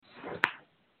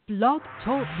Blog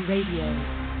Talk Radio.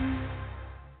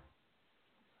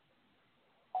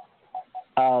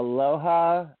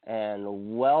 Aloha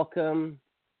and welcome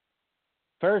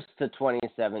first to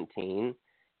 2017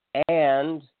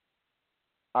 and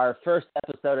our first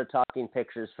episode of Talking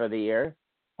Pictures for the year.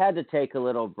 Had to take a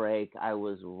little break. I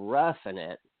was roughing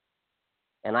it,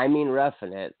 and I mean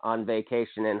roughing it, on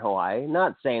vacation in Hawaii.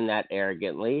 Not saying that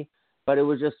arrogantly, but it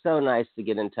was just so nice to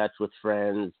get in touch with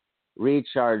friends,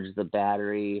 recharge the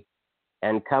battery,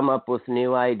 and come up with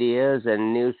new ideas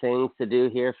and new things to do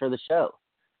here for the show.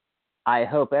 I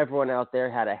hope everyone out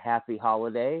there had a happy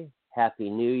holiday, happy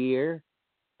new year.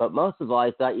 But most of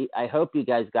all, I hope you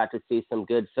guys got to see some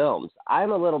good films.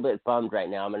 I'm a little bit bummed right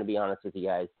now, I'm going to be honest with you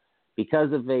guys.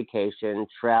 Because of vacation,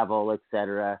 travel,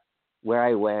 etc., where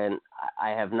I went, I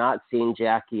have not seen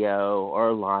Jackie O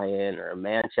or Lion or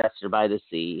Manchester by the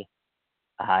Sea.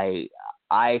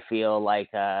 I feel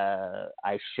like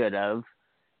I should have.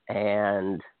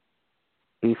 And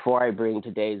before I bring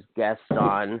today's guest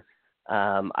on,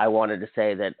 I wanted to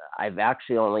say that I've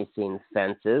actually only seen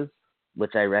Fences,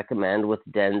 which I recommend, with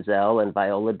Denzel and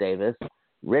Viola Davis,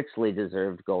 richly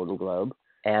deserved Golden Globe.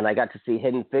 And I got to see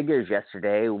Hidden Figures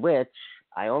yesterday, which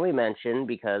I only mentioned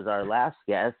because our last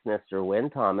guest, Mr. Wynn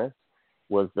Thomas,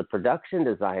 was the production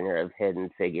designer of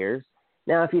Hidden Figures.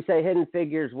 Now, if you say Hidden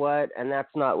Figures what, and that's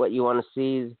not what you want to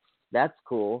see, that's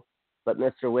cool. But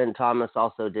Mr. Wynn Thomas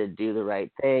also did Do the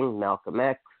Right Thing, Malcolm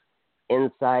X,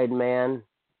 Inside Man.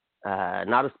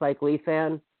 Not a Spike Lee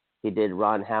fan. He did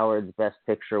Ron Howard's Best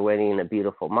Picture winning A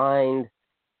Beautiful Mind,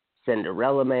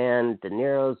 Cinderella Man, De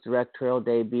Niro's directorial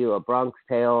debut, A Bronx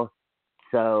Tale.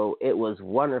 So it was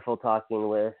wonderful talking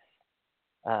with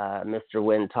Mr.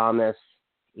 Wynn Thomas.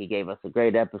 He gave us a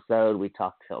great episode. We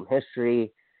talked film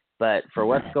history. But for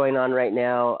what's going on right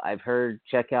now, I've heard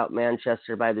check out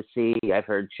Manchester by the Sea. I've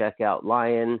heard check out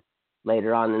Lion.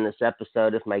 Later on in this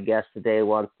episode, if my guest today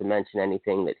wants to mention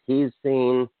anything that he's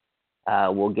seen,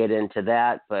 we'll get into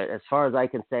that. But as far as I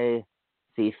can say,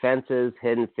 see Fences,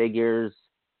 Hidden Figures.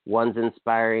 One's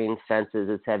inspiring, Fences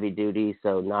is heavy duty,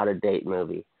 so not a date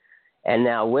movie. And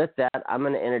now with that, I'm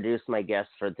going to introduce my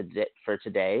guest for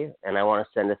today. And I want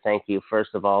to send a thank you,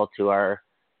 first of all, to our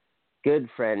good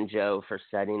friend Joe for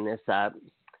setting this up.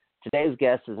 Today's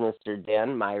guest is Mr.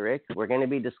 Dan Myrick. We're going to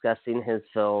be discussing his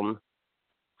film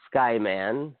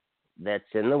Skyman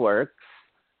that's in the works.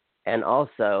 And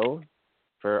also,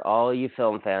 for all you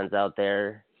film fans out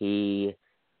there, he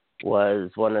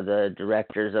was one of the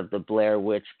directors of the Blair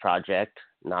Witch Project,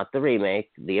 not the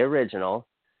remake, the original.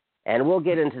 And we'll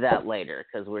get into that later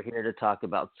because we're here to talk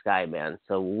about Skyman.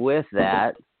 So with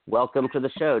that, welcome to the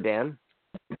show, Dan.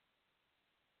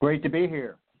 Great to be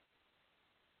here.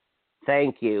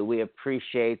 Thank you. We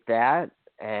appreciate that.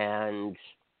 And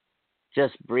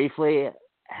just briefly,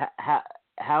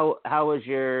 how's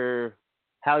your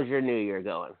New Year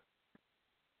going?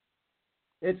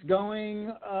 It's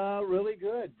going really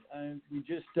good. We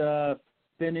just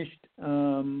finished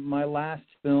my last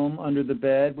film, Under the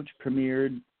Bed, which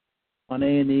premiered on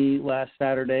A&E last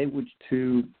Saturday, which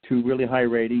to really high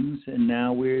ratings. And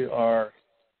now we are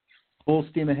full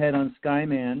steam ahead on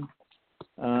Skyman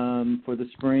for the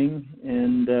spring.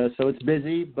 And so it's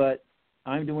busy, but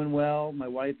I'm doing well. My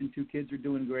wife and 2 kids are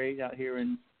doing great out here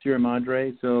in Sierra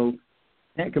Madre, so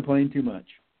can't complain too much.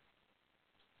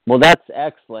 Well, that's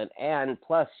excellent, and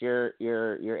plus your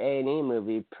A&E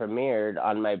movie premiered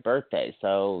on my birthday,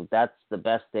 so that's the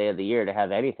best day of the year to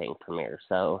have anything premiere.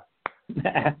 So,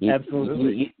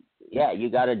 absolutely, you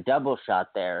got a double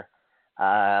shot there.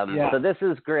 So this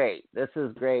is great. This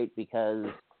is great because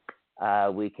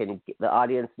the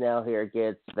audience now here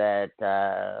gets that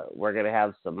we're going to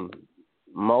have some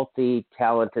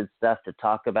multi-talented stuff to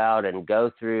talk about and go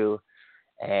through,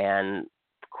 and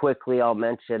quickly I'll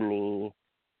mention the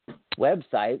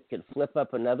website. Could flip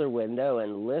up another window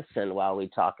and listen while we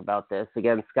talk about this.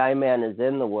 Again, Skyman is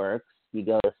in the works. You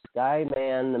go to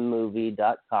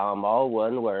skymanthemovie.com, all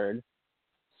one word.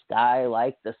 Sky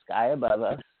like the sky above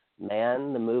us,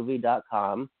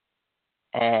 manthemovie.com.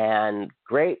 And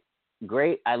great.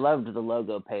 I loved the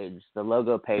logo page. The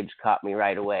logo page caught me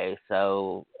right away.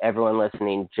 So everyone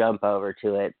listening, jump over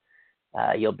to it.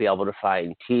 You'll be able to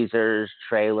find teasers,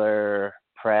 trailer,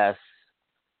 press,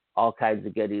 all kinds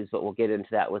of goodies, but we'll get into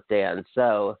that with Dan.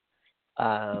 So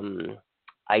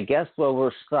I guess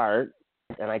we'll start,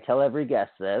 and I tell every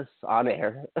guest this on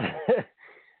air,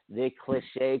 the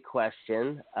cliche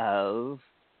question of,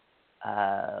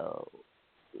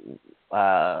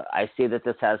 I see that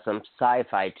this has some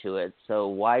sci-fi to it, so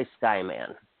why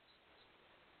Skyman?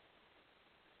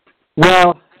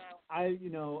 Well,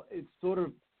 it's sort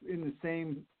of in the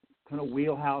same kind of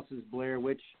wheelhouse as Blair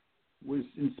Witch was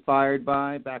inspired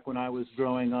by back when I was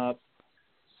growing up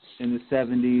in the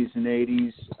 70s and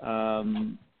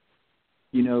 80s.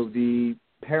 You know, the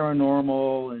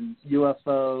paranormal and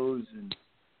UFOs and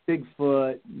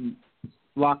Bigfoot and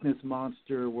Loch Ness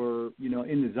Monster were, you know,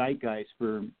 in the zeitgeist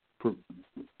for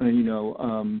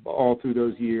all through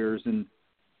those years. And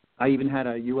I even had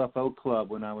a UFO club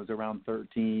when I was around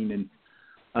 13.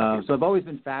 And so I've always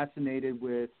been fascinated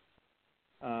with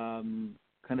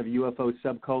kind of UFO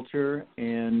subculture,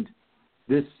 and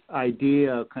this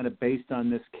idea kind of based on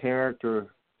this character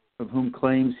of whom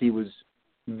claims he was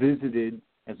visited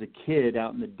as a kid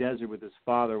out in the desert with his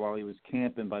father while he was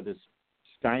camping by this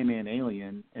Skyman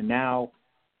alien. And now,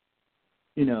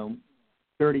 you know,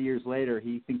 30 years later,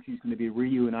 he thinks he's going to be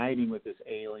reuniting with this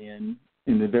alien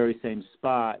in the very same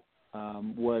spot,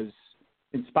 was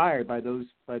inspired by those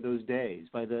days,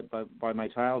 by my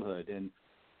childhood. And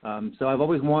so I've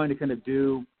always wanted to kind of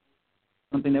do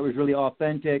something that was really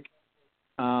authentic,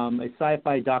 a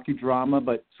sci-fi docudrama,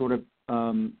 but sort of,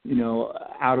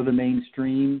 out of the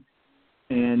mainstream.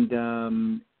 And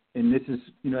this is,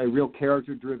 you know, a real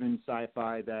character-driven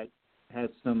sci-fi that has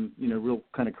some, you know, real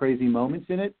kind of crazy moments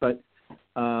in it, but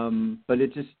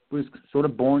it just was sort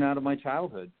of born out of my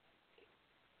childhood.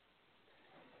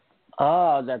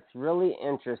 Oh, that's really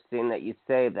interesting that you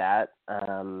say that.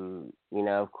 You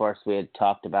know, of course, we had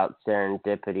talked about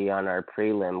serendipity on our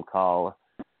prelim call,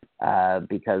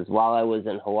 because while I was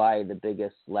in Hawaii, the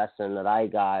biggest lesson that I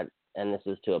got, and this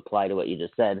is to apply to what you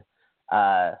just said,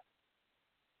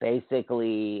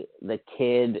 basically the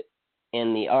kid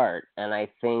in the art. And I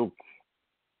think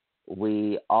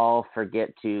we all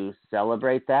forget to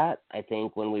celebrate that. I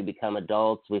think when we become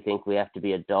adults, we think we have to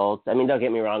be adults. I mean, don't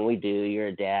get me wrong, we do. You're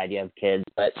a dad, you have kids.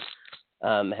 But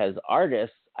as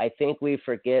artists, I think we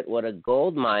forget what a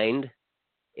gold mine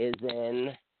is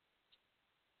in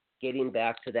getting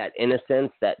back to that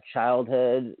innocence, that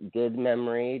childhood, good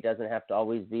memory. Doesn't have to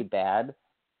always be bad.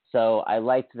 So I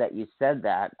liked that you said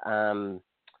that.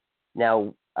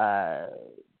 Now,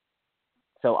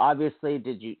 so obviously,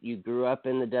 did you grew up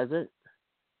in the desert?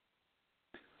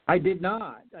 I did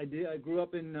not. I grew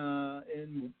up in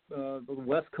the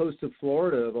west coast of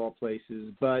Florida, of all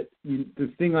places. But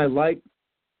the thing I like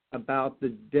about the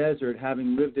desert,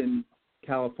 having lived in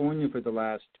California for the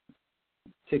last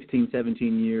 16,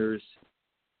 17 years,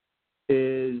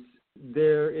 is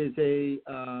there is a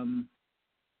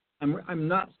I'm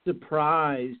not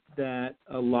surprised that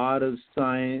a lot of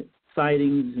sightings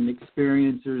and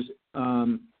experiencers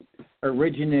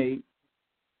originate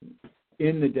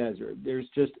in the desert. There's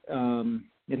just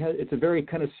it's a very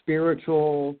kind of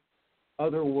spiritual,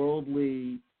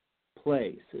 otherworldly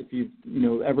place. If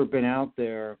you've ever been out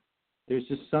there, there's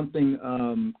just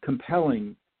something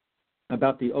compelling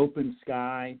about the open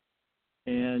sky,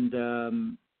 and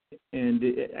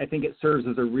I think it serves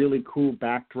as a really cool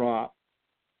backdrop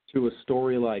to a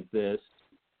story like this.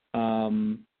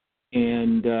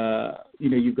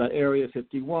 You've got Area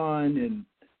 51,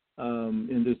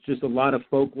 and there's just a lot of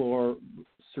folklore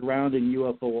surrounding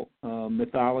UFO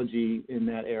mythology in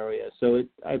that area. So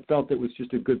I felt it was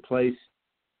just a good place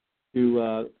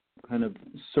to kind of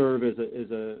serve as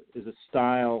a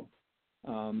style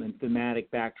and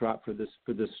thematic backdrop for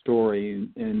this story.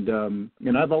 And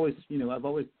I've always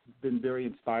been very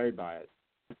inspired by it.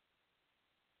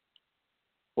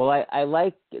 Well, I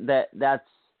like that.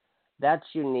 That's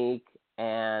unique,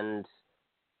 and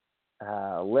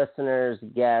listeners,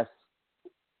 guests,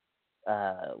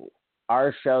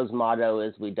 our show's motto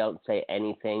is we don't say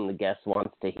anything the guest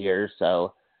wants to hear,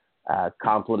 so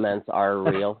compliments are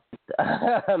real.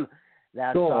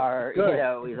 That's cool. our,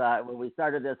 Good. we thought when we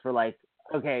started this, we're like,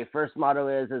 okay, first motto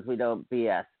is we don't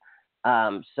BS.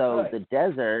 So Right. The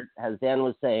desert, as Dan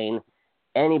was saying,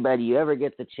 anybody you ever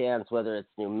get the chance, whether it's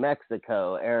New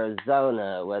Mexico,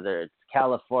 Arizona, whether it's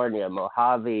California,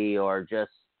 Mojave, or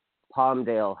just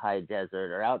Palmdale High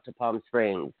Desert, or out to Palm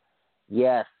Springs,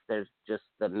 yes, there's just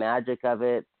the magic of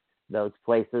it, those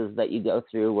places that you go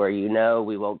through where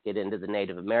we won't get into the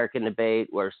Native American debate,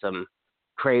 where some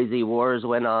crazy wars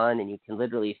went on and you can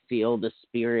literally feel the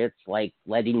spirits like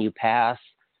letting you pass.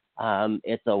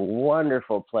 It's a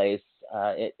wonderful place.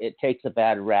 It takes a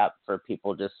bad rap for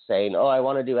people just saying, oh, I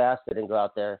want to do acid and go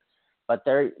out there. But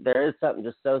there is something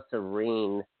just so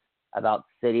serene about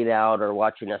sitting out or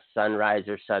watching a sunrise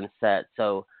or sunset.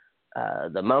 So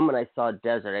the moment I saw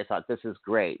desert, I thought, this is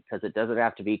great, because it doesn't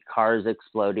have to be cars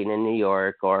exploding in New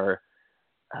York or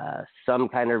some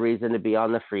kind of reason to be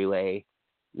on the freeway.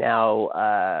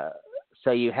 Now,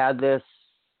 so you had this,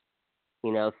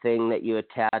 thing that you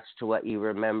attached to what you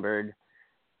remembered.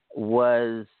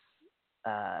 Was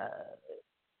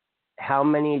how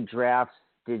many drafts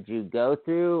did you go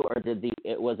through, or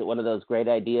was it one of those great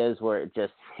ideas where it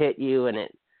just hit you and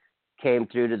it came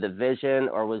through to the vision,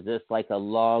 or was this like a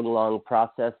long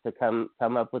process to come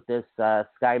up with this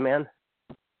Skyman?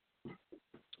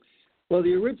 Well,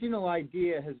 the original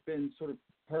idea has been sort of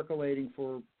percolating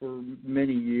for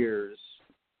many years,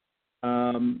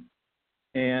 and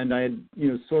I had,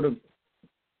 sort of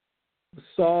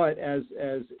saw it as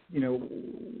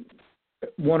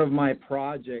one of my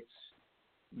projects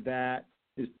that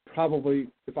is probably,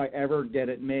 if I ever get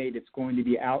it made, it's going to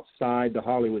be outside the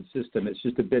Hollywood system. It's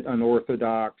just a bit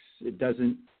unorthodox. It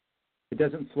doesn't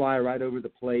fly right over the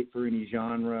plate for any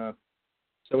genre.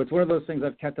 So it's one of those things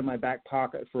I've kept in my back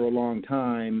pocket for a long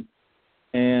time.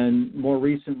 And more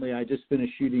recently, I just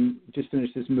finished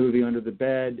this movie, Under the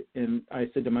Bed, and I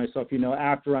said to myself,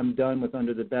 after I'm done with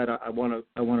Under the Bed, I want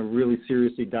to really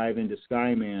seriously dive into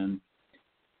Skyman.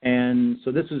 And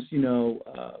so this was,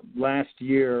 last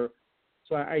year.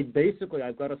 So I've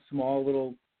got a small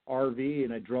little RV,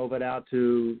 and I drove it out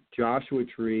to Joshua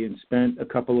Tree and spent a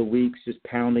couple of weeks just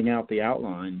pounding out the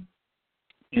outline,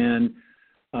 and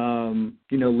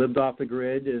lived off the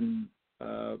grid and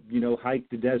hiked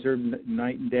the desert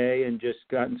night and day, and just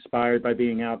got inspired by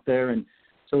being out there. And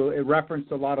so it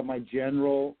referenced a lot of my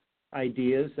general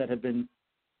ideas that have been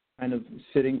kind of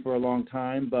sitting for a long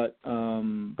time, but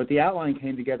the outline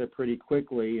came together pretty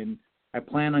quickly, and I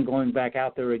plan on going back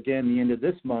out there again the end of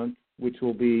this month, which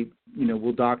will be,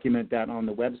 we'll document that on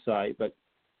the website, but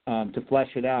to flesh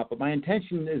it out. But my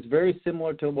intention is very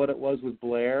similar to what it was with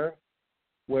Blair,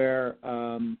 where,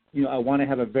 I want to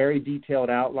have a very detailed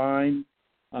outline,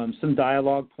 some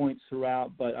dialogue points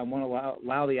throughout, but I want to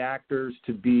allow the actors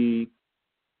to be,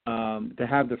 to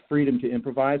have the freedom to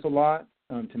improvise a lot,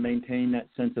 to maintain that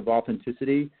sense of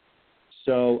authenticity.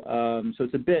 So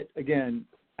it's a bit, again,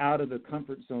 out of the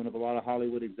comfort zone of a lot of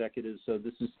Hollywood executives. So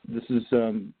this is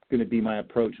going to be my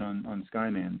approach on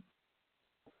Skyman.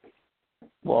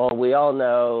 Well, we all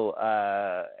know,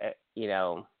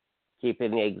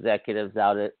 keeping the executives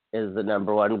out is the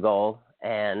number one goal,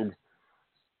 and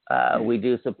we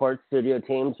do support studio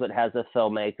teams, but as a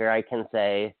filmmaker, I can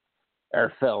say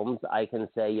yes,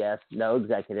 no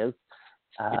executives.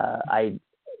 I'm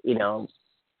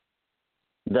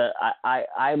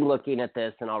looking at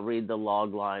this, and I'll read the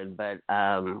log line, but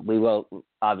we won't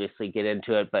obviously get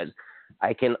into it. But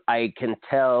I can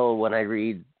tell when I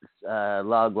read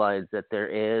log lines that there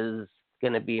is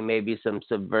going to be maybe some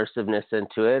subversiveness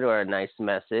into it, or a nice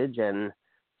message. And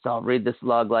so I'll read this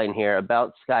log line here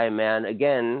about Skyman.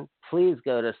 Again, please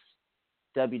go to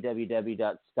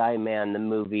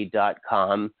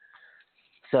www.skymanthemovie.com.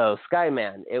 So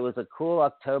Skyman, it was a cool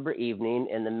October evening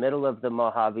in the middle of the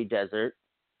Mojave Desert.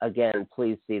 Again,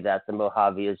 please see that. The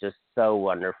Mojave is just so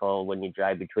wonderful when you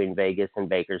drive between Vegas and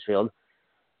Bakersfield.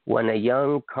 When a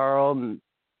young Carl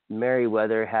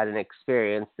Merriweather had an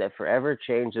experience that forever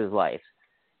changed his life.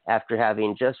 After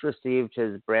having just received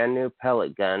his brand new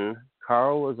pellet gun,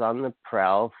 Carl was on the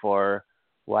prowl for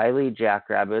wily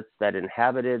jackrabbits that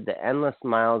inhabited the endless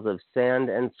miles of sand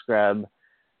and scrub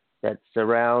that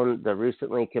surround the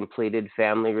recently completed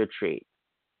family retreat,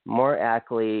 more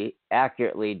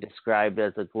accurately described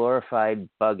as a glorified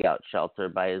bug-out shelter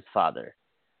by his father.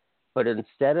 But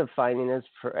instead of finding his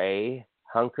prey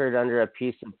hunkered under a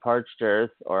piece of parched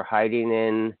earth or hiding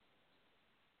in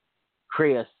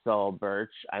creosote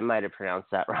birch, I might have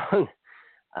pronounced that wrong,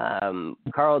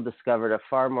 Carl discovered a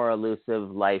far more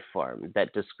elusive life form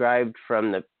that descended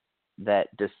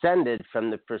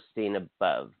from the pristine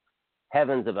above.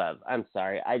 Heavens above. I'm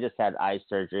sorry. I just had eye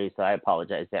surgery, so I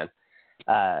apologize, Dan.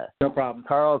 No problem.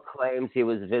 Carl claims he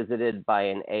was visited by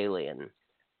an alien.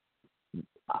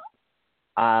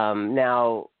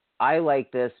 Now, I like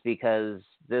this because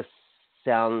this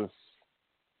sounds...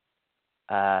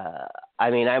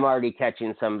 I'm already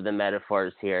catching some of the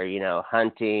metaphors here,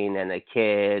 hunting and a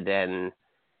kid and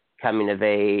coming of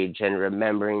age and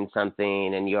remembering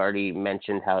something, and you already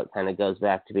mentioned how it kind of goes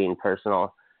back to being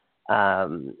personal.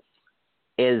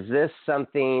 Is this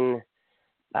something,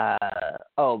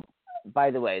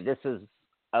 by the way, this is,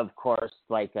 of course,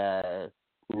 like a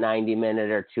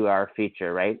 90-minute or 2-hour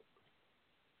feature, right?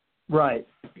 Right.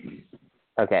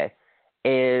 Okay.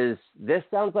 This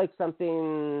sounds like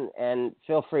something, and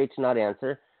feel free to not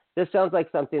answer, this sounds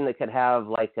like something that could have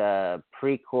like a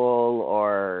prequel,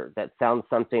 or that sounds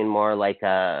something more like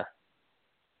a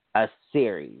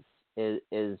series. Is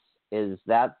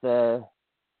that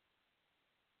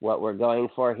what we're going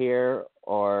for here,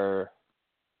 or?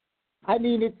 I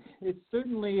mean, it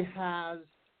certainly has,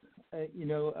 a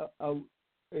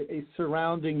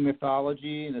surrounding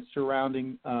mythology and a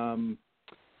surrounding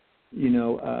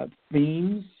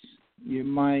themes.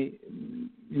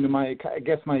 I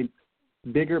guess my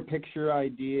bigger picture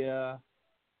idea,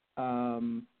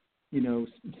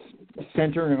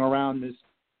 centering around this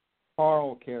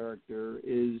Carl character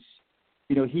is,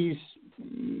 he's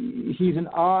an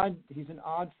odd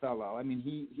fellow. I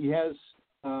mean, he has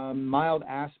mild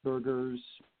Asperger's.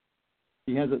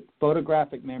 He has a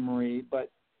photographic memory,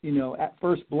 but at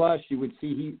first blush you would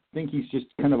think he's just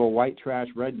kind of a white trash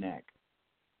redneck.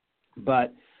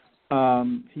 But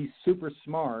he's super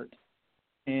smart,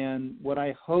 and what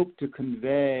I hope to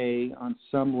convey on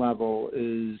some level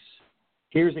is,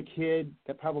 here's a kid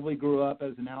that probably grew up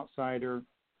as an outsider,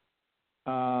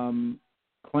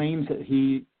 claims that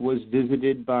he was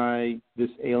visited by this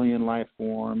alien life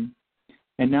form,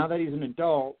 and now that he's an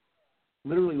adult,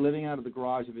 literally living out of the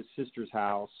garage of his sister's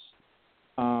house,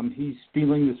 he's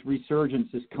feeling this resurgence,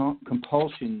 this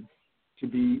compulsion to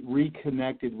be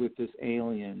reconnected with this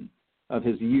alien of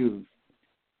his youth.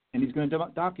 And he's going to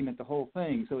document the whole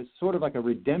thing. So it's sort of like a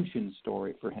redemption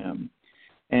story for him.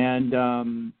 And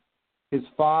his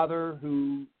father,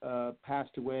 who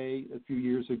passed away a few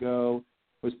years ago,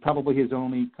 was probably his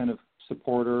only kind of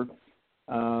supporter.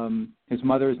 His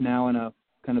mother is now in a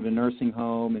kind of a nursing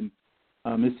home,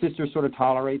 and his sister sort of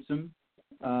tolerates him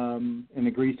and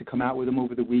agrees to come out with him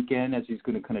over the weekend as he's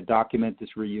going to kind of document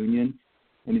this reunion.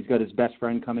 And he's got his best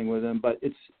friend coming with him. But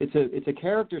it's a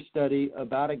character study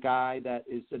about a guy that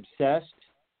is obsessed,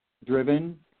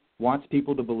 driven, wants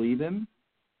people to believe him.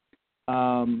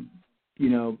 Some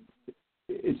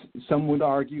would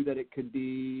argue that it could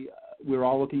be we're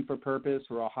all looking for purpose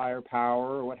or a higher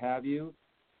power or what have you.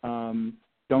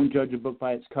 Don't judge a book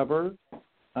by its cover.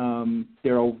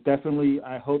 There will definitely,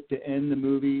 I hope, to end the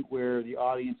movie where the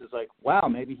audience is like, wow,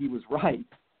 maybe he was right.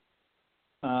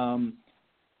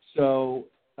 So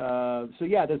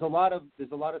yeah, there's a lot of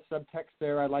subtext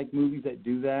there. I like movies that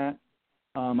do that.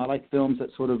 I like films that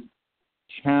sort of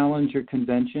challenge your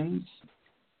conventions,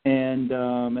 and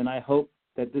I hope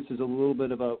that this is a little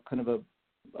bit of a kind of a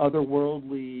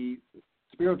otherworldly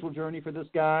spiritual journey for this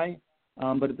guy.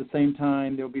 But at the same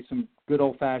time, there'll be some good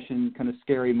old-fashioned kind of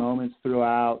scary moments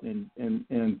throughout, and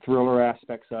thriller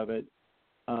aspects of it.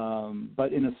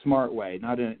 But in a smart way,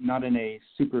 not in a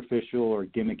superficial or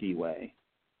gimmicky way.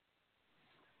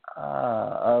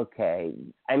 Okay.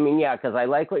 I mean, yeah, because I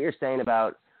like what you're saying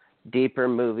about deeper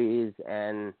movies,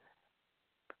 and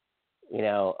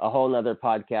a whole nother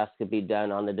podcast could be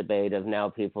done on the debate of now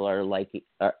people are less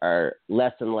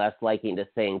and less liking to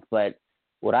think. But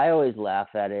what I always laugh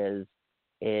at is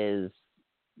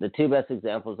the two best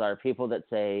examples are people that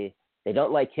say they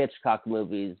don't like Hitchcock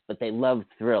movies, but they love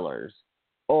thrillers,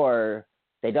 or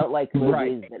they don't like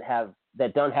movies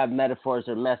that don't have metaphors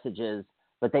or messages.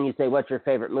 But then you say, what's your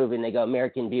favorite movie? And they go,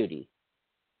 American Beauty.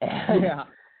 And, yeah.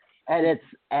 And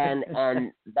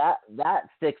that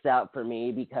sticks out for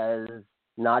me because,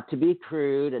 not to be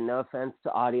crude and no offense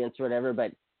to audience or whatever,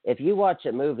 but if you watch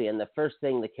a movie and the first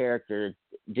thing the character is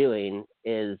doing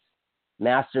is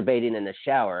masturbating in the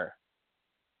shower,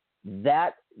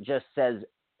 that just says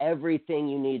everything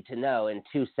you need to know in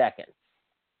 2 seconds.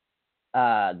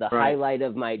 Highlight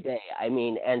of my day. I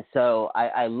mean, and so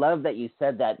I love that you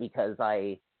said that, because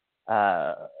I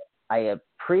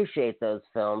appreciate those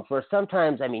films where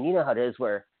sometimes, I mean, you know how it is,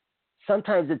 where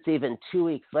sometimes it's even 2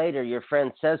 weeks later, your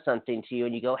friend says something to you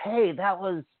and you go, hey, that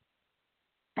was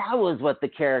what the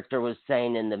character was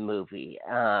saying in the movie.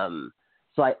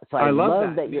 So I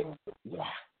love that.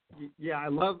 Yeah, I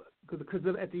love, because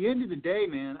at the end of the day,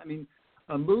 man, I mean,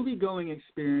 a movie-going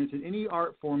experience in any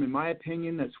art form, in my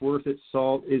opinion, that's worth its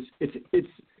salt is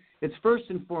it's first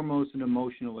and foremost an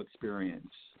emotional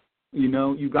experience.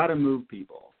 You got to move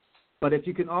people, but if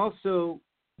you can also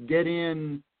get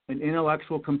in an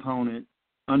intellectual component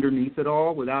underneath it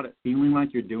all without it feeling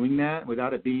like you're doing that,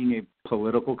 without it being a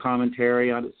political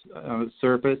commentary on its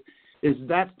surface,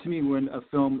 that's to me when a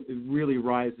film really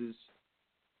rises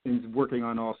and is working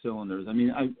on all cylinders. I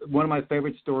mean, one of my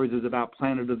favorite stories is about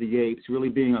Planet of the Apes really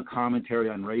being a commentary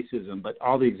on racism, but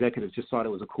all the executives just thought it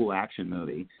was a cool action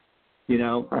movie,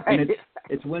 Right. And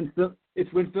it's when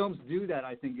films do that,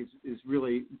 I think is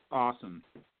really awesome.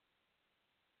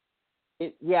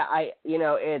 It's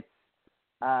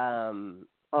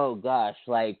oh gosh,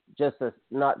 like just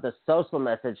not the social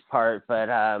message part, but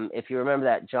if you remember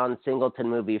that John Singleton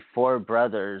movie Four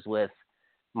Brothers with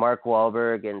Mark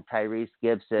Wahlberg and Tyrese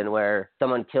Gibson, where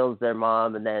someone kills their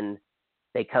mom and then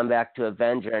they come back to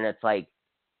avenge her, and it's like,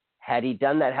 had he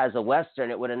done that as a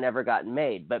Western, it would have never gotten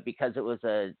made, but because it was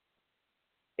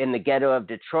in the ghetto of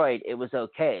Detroit, it was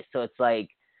okay. So it's like,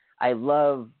 I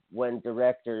love when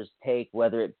directors take,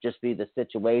 whether it just be the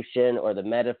situation or the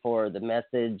metaphor or the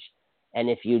message, and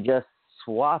if you just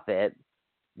swap it,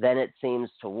 then it seems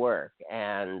to work.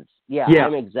 And yeah.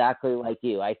 I'm exactly like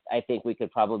you. I think we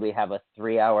could probably have a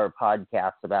 3-hour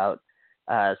podcast about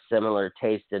similar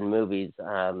taste in movies.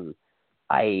 To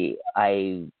me,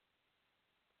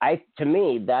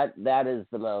 that is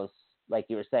the most, like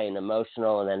you were saying,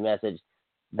 emotional and then message.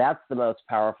 That's the most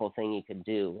powerful thing you could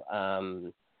do.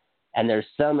 And there's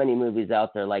so many movies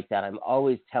out there like that. I'm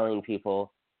always telling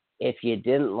people, if you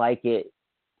didn't like it,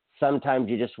 sometimes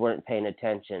you just weren't paying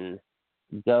attention.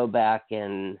 Go back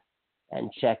and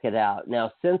check it out.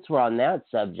 Now, since we're on that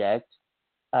subject,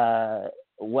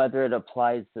 whether it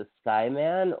applies to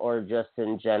Skyman or just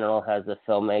in general as a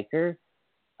filmmaker,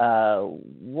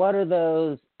 what are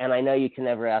those, and I know you can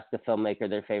never ask a filmmaker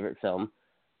their favorite film,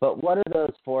 but what are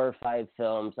those 4 or 5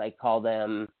 films, I call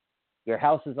them, your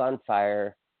house is on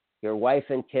fire, your wife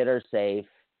and kid are safe,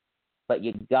 but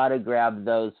you got to grab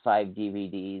those 5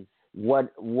 DVDs.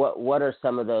 What are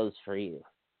some of those for you?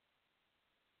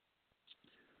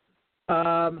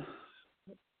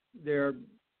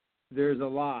 There's a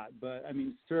lot, but I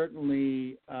mean,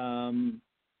 certainly,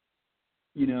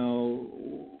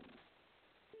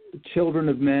 Children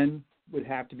of Men would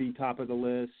have to be top of the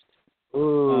list.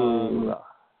 Ooh.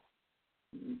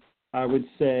 I would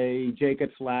say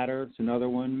Jacob's Ladder is another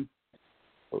one.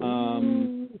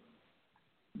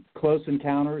 Close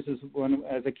Encounters is one,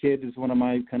 as a kid, is one of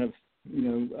my kind of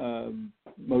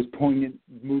most poignant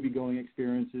movie-going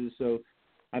experiences. So,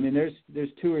 I mean, there's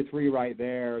 2 or 3 right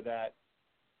there that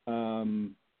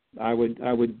I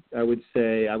would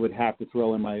say I would have to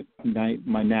throw in my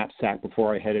knapsack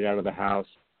before I headed out of the house.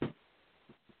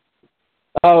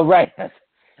 Oh, right.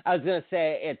 I was going to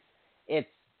say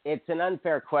it's an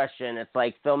unfair question. It's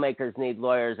like filmmakers need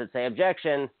lawyers that say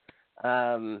objection.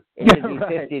 It should be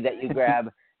 50 that you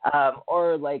grab.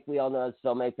 Or like we all know as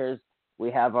filmmakers, we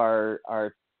have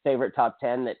our favorite top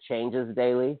 10 that changes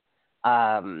daily.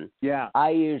 I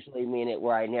usually mean it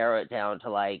where I narrow it down to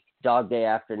like Dog Day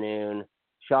Afternoon,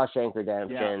 Shawshank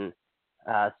Redemption,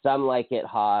 Some Like It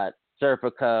Hot,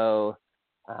 Serpico,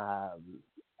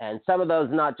 and some of those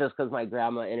not just because my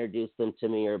grandma introduced them to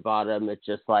me or bought them. It's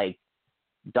just like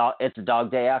it's a Dog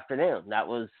Day Afternoon. That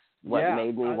was what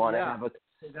made me want to have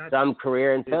some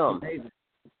career in film. Amazing.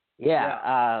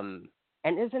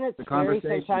 And isn't it scary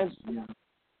sometimes? Yeah.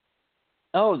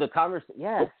 Oh, the conversation.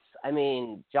 Yes. I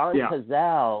mean, John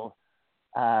Cazale,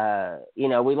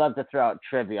 we love to throw out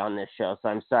trivia on this show, so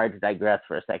I'm sorry to digress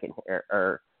for a second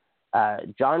here.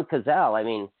 John Cazale, I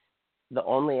mean, the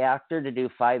only actor to do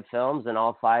 5 films, and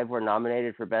all 5 were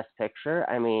nominated for Best Picture.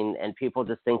 I mean, and people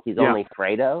just think he's only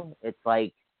Fredo. It's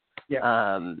like,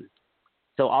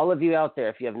 so all of you out there,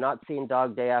 if you have not seen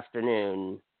Dog Day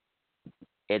Afternoon,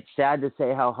 it's sad to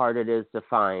say how hard it is to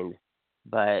find,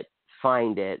 but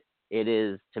find it. It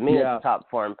is, to me, it's top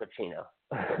form Pacino.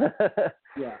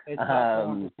 It's top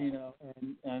form Pacino,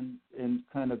 and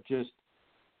kind of just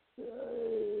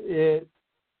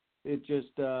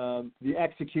the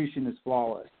execution is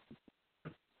flawless.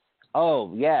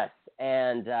 Oh yes,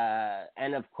 and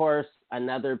of course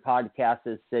another podcast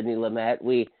is Sidney Lumet.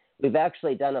 We've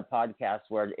actually done a podcast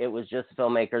where it was just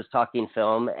filmmakers talking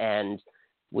film, and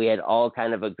we had all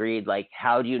kind of agreed, like,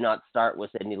 how do you not start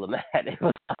with Sidney Lumet? It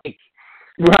was like,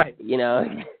 right, you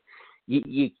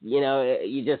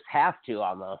just have to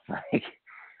almost, like,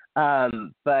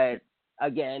 but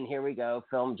again, here we go,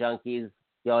 film junkies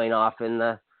going off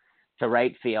to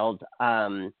right field.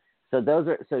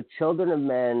 So Children of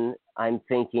Men, I'm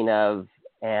thinking of,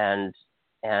 and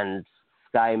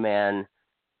Skyman.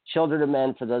 Children of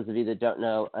Men, for those of you that don't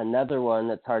know, another one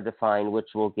that's hard to find, which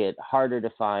will get harder to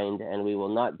find, and we will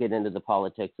not get into the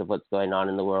politics of what's going on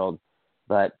in the world,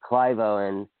 but Clive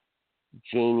Owen,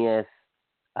 genius,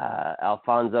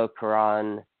 Alfonso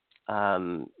Cuarón,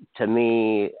 to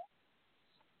me,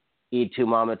 Y Tu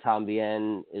Mama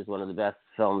Tambien is one of the best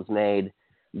films made.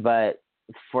 But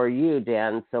for you,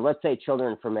 Dan, so let's say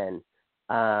Children of Men,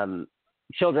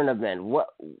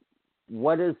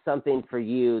 what is something for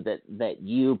you that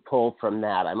you pull from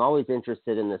that? I'm always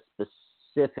interested in the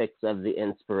specifics of the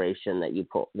inspiration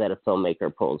that a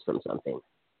filmmaker pulls from something.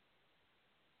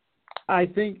 I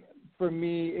think for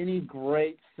me, any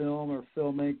great film or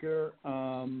filmmaker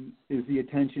is the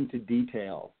attention to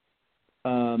detail.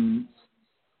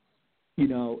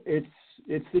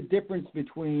 It's the difference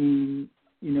between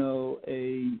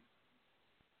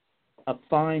a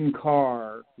fine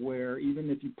car where even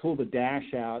if you pull the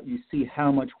dash out, you see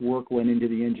how much work went into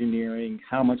the engineering,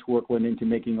 how much work went into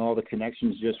making all the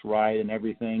connections just right and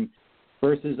everything.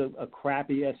 versus a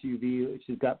crappy SUV which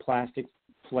has got plastic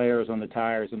flares on the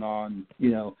tires and on,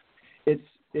 it's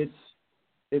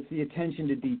the attention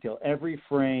to detail. Every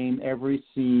frame, every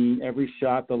scene, every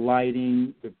shot, the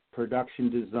lighting, the production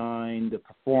design, the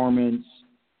performance,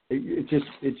 it just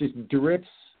drips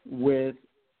with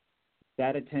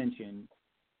that attention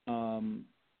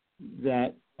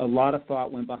that a lot of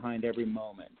thought went behind every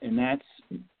moment. And that's,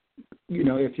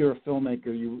 if you're a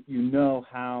filmmaker, you know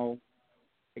how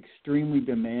extremely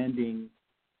demanding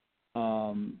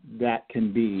that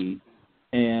can be,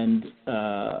 and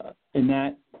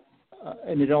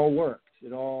it all works.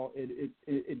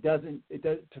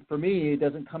 For me, it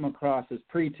doesn't come across as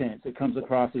pretense. It comes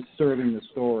across as serving the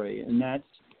story, and that's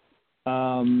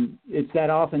it's that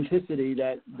authenticity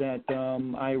that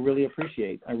I really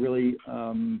appreciate.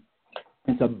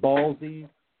 It's a ballsy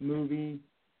movie,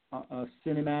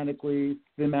 cinematically,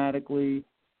 thematically,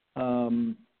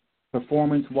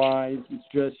 performance-wise. It's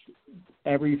just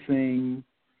everything.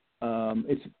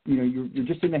 It's you're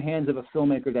just in the hands of a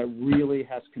filmmaker that really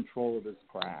has control of his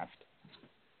craft.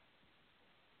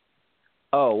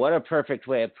 Oh, what a perfect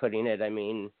way of putting it. I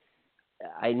mean,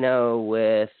 I know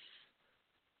with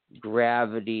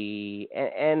Gravity,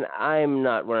 and I'm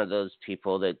not one of those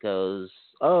people that goes,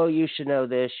 oh, you should know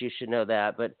this, you should know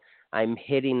that, but I'm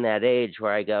hitting that age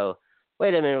where I go,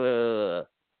 wait a minute, wait.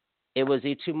 It was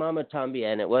Itumama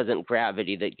Tambien, it wasn't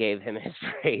Gravity that gave him his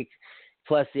break.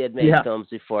 Plus, he had made films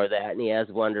before that, and he has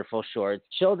wonderful shorts.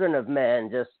 Children of Men,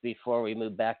 just before we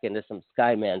move back into some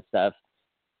Skyman stuff,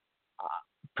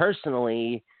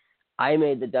 personally, I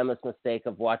made the dumbest mistake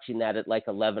of watching that at like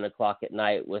 11 o'clock at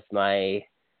night with my,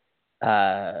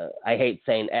 I hate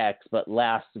saying ex, but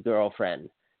last girlfriend.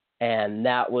 And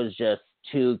that was just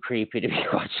too creepy to be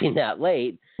watching that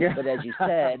late. Yeah. But as you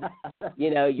said,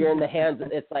 you're in the hands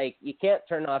of, it's like, you can't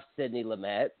turn off Sidney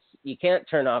Lumet. You can't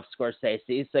turn off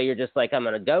Scorsese. So you're just like, I'm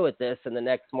going to go with this. And the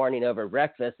next morning over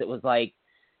breakfast, it was like,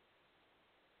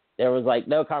 there was like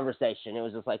no conversation. It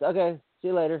was just like, okay, see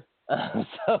you later. And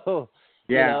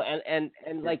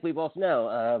like we both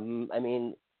know, I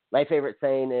mean, my favorite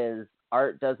saying is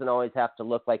art doesn't always have to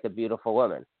look like a beautiful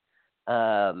woman.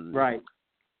 Right.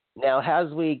 Now,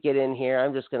 as we get in here,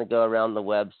 I'm just going to go around the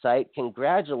website.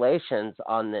 Congratulations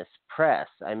on this press.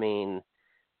 I mean,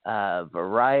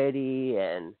 Variety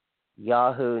and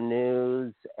Yahoo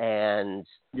News and,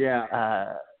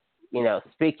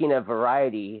 speaking of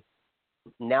Variety,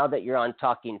 now that you're on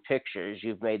Talking Pictures,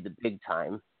 you've made the big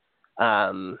time.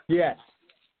 Yes.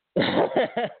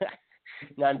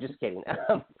 No, I'm just kidding.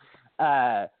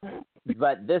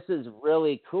 But this is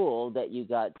really cool that you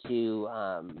got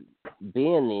to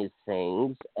be in these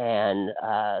things, and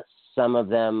some of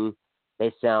them,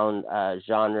 they sound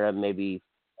genre, maybe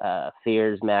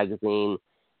Fears magazine,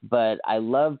 but I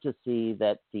love to see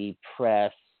that the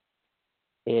press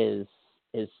is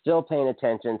still paying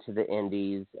attention to the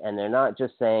indies, and they're not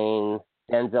just saying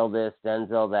Denzel this,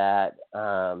 Denzel that.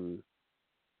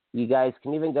 You guys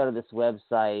can even go to this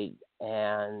website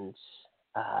and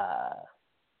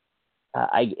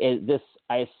I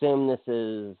assume this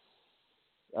is.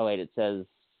 Oh wait, it says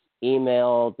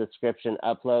email description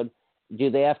upload. Do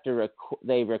they have to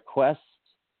request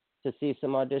to see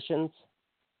some auditions?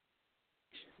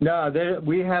 No,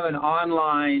 we have an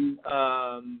online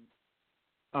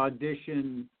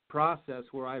audition process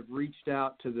where I've reached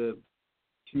out to the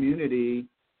community,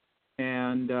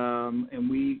 and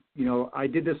we, I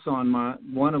did this on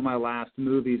one of my last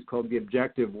movies called The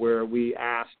Objective, where we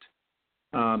asked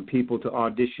people to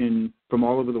audition from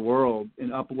all over the world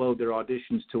and upload their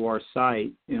auditions to our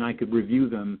site, and I could review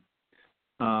them.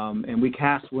 And we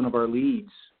cast one of our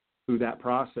leads through that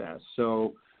process.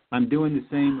 So I'm doing the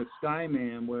same with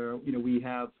Skyman, where we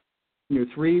have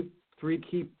three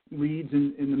key leads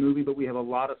in the movie, but we have a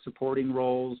lot of supporting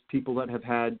roles, people that have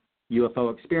had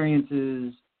UFO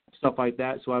experiences, stuff like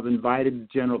that. So I've invited the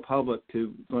general public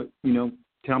to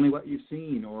tell me what you've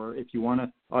seen, or if you want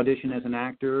to audition as an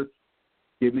actor,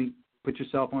 put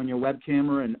yourself on your web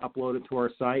camera and upload it to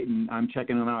our site, and I'm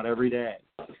checking them out every day.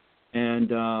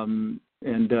 And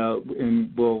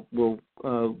we'll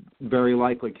very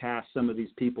likely cast some of these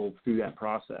people through that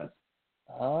process.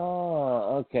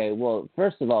 Oh, okay. Well,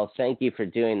 first of all, thank you for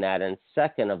doing that. And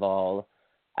second of all,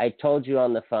 I told you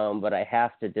on the phone, but I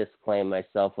have to disclaim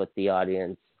myself with the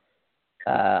audience.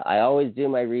 I always do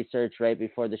my research right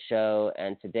before the show,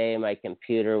 and today my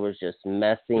computer was just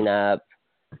messing up.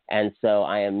 And so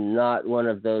I am not one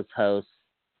of those hosts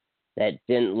that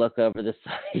didn't look over the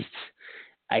site.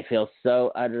 I feel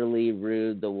so utterly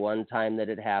rude the one time that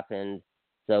it happened.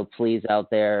 So please, out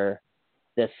there,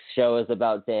 this show is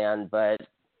about Dan, but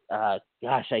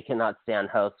gosh, I cannot stand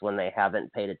hosts when they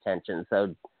haven't paid attention.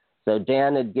 So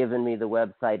Dan had given me the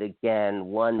website again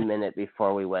 1 minute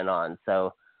before we went on.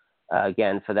 So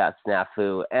again, for that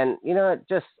snafu. And,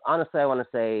 just honestly, I want to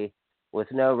say,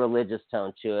 with no religious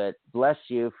tone to it, bless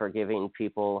you for giving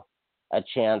people a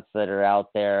chance that are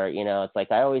out there. It's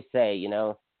like I always say,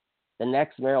 the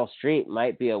next Meryl Streep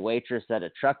might be a waitress at a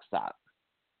truck stop.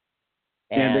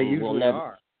 And they usually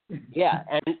are. Yeah,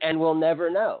 and we'll never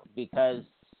know because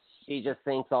she just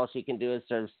thinks all she can do is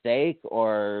serve steak,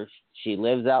 or she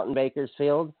lives out in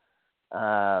Bakersfield.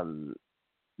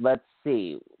 Let's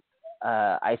see.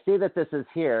 I see that this is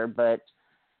here, but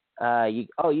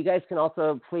you guys can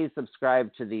also please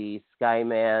subscribe to the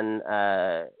Skyman.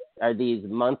 Are these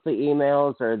monthly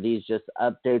emails, or are these just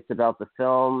updates about the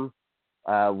film?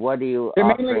 What are you They're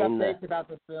offering? They're mainly updates about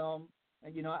the film.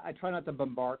 I try not to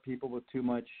bombard people with too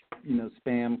much,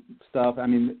 spam stuff. I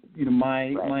mean,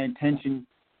 my intention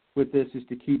with this is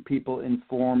to keep people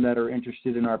informed that are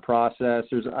interested in our process.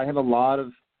 I have a lot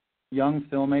of young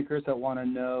filmmakers that want to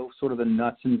know sort of the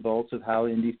nuts and bolts of how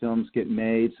indie films get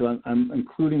made. So I'm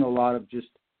including a lot of just,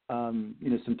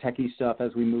 some techie stuff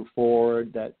as we move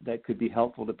forward that could be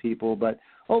helpful to people. But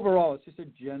overall, it's just a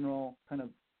general kind of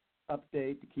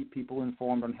update to keep people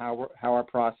informed on how our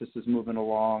process is moving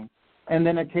along. And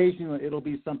then occasionally it'll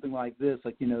be something like this,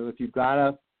 like, if you've got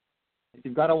a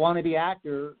wannabe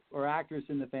actor or actress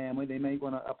in the family, they may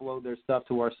want to upload their stuff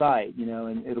to our site,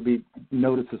 and it'll be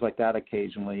notices like that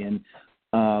occasionally. And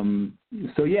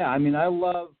so, yeah, I mean, I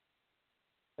love,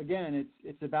 again,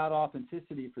 it's about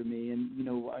authenticity for me. And,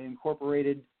 I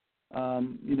incorporated,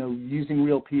 using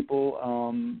real people,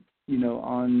 on,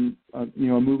 a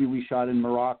movie we shot in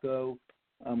Morocco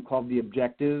called The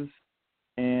Objective.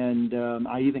 And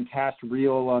I even cast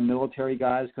real military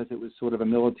guys because it was sort of a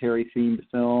military-themed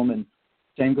film. And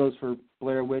same goes for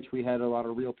Blair Witch. We had a lot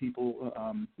of real people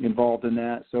involved in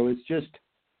that. So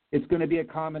it's going to be a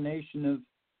combination of,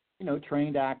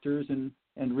 trained actors and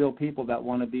real people that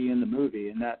want to be in the movie.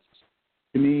 And that's,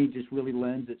 to me, just really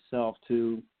lends itself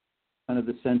to kind of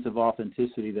the sense of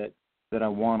authenticity that I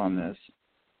want on this.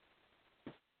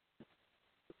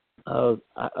 Oh,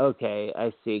 okay,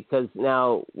 I see. Because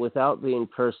now, without being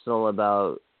personal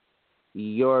about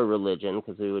your religion,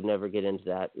 because we would never get into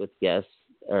that with guests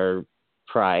or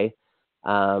pry,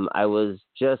 I was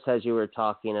just as you were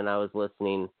talking and I was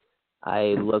listening,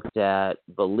 I looked at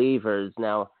Believers.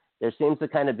 Now, there seems to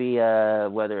kind of be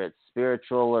whether it's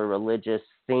spiritual or religious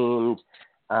themed.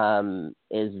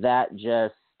 Is that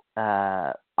just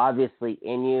obviously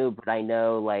in you? But I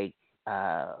know, like,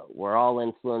 we're all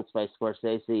influenced by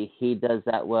Scorsese. He does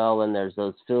that well, and there's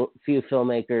those few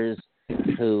filmmakers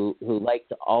who like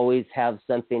to always have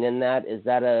something in that. Is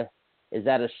that a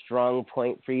strong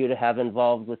point for you to have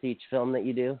involved with each film that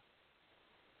you do?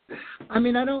 I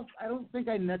mean, I don't think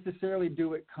I necessarily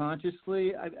do it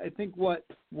consciously. I think what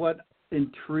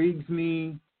intrigues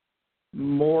me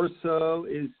more so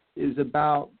is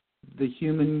about the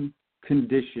human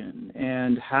condition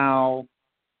and how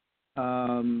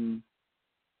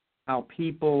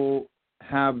people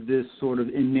have this sort of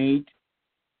innate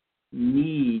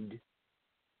need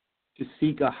to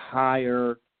seek a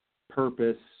higher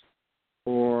purpose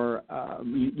or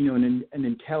an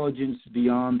intelligence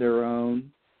beyond their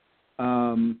own.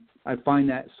 I find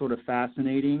that sort of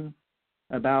fascinating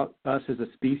about us as a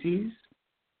species,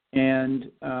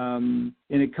 and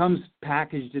it comes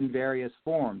packaged in various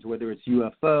forms, whether it's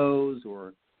UFOs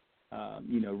or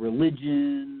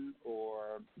religion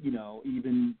or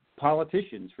even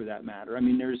politicians for that matter. I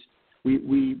mean,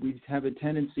 we have a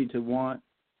tendency to want,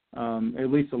 at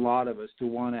least a lot of us, to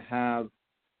want to have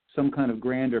some kind of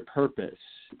grander purpose,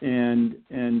 and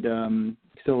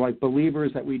so like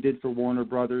Believers that we did for Warner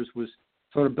Brothers was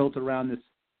sort of built around this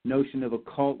notion of a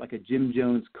cult, like a Jim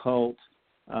Jones cult,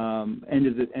 end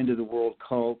of the world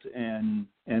cult, and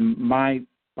my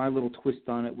little twist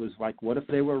on it was like, what if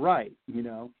they were right,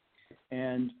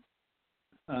 and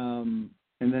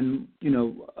then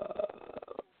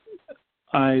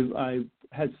I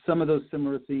had some of those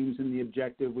similar themes in The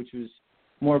Objective, which was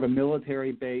more of a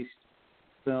military-based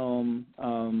film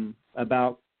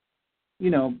about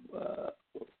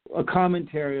a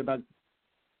commentary about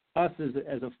us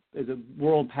as a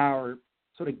world power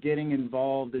sort of getting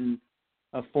involved in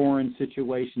a foreign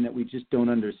situation that we just don't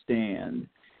understand,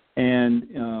 and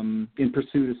in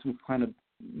pursuit of some kind of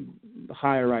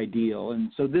higher ideal.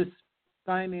 And so this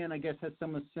Skyman, I guess, has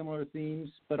some of similar themes,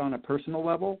 but on a personal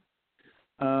level,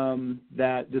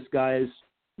 that this guy is,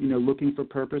 looking for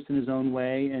purpose in his own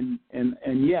way. And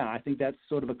yeah, I think that's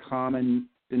sort of a common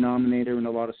denominator in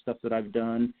a lot of stuff that I've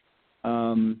done.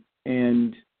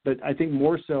 And but I think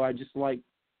more so I just like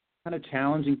kind of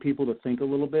challenging people to think a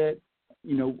little bit.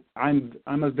 You know, I'm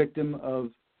a victim of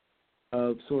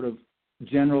sort of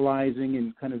generalizing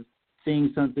and kind of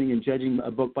seeing something and judging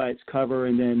a book by its cover,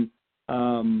 and then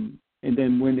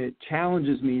when it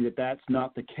challenges me that that's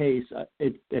not the case,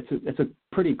 it's a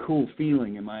pretty cool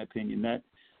feeling, in my opinion. That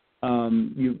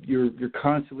you're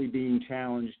constantly being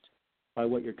challenged by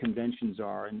what your conventions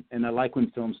are, and I like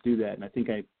when films do that, and I think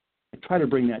I try to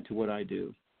bring that to what I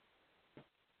do.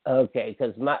 Okay,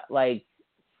 because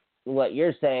what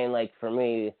you're saying, like for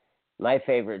me, my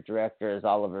favorite director is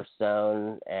Oliver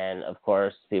Stone, and of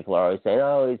course, people are always saying,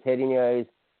 "Oh, he's hitting you," and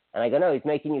I go, "No, he's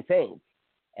making you think."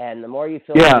 And the more you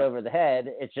feel it over the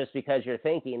head, it's just because you're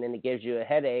thinking, and it gives you a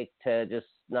headache to just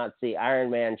not see Iron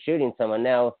Man shooting someone.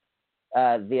 Now,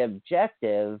 The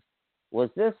Objective, was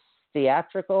this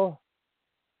theatrical?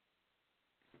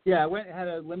 Yeah, it had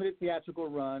a limited theatrical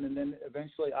run, and then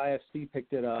eventually IFC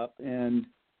picked it up, and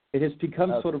it has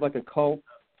become sort of like a cult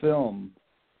film.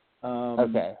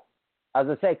 Okay. I was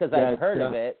going to say, because I've heard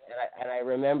of it, and I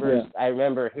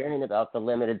remember hearing about the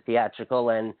limited theatrical,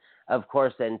 and of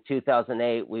course in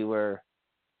 2008 we were,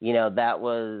 that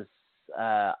was,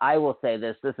 I will say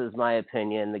this is my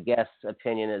opinion, the guest's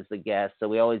opinion is the guest, so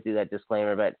we always do that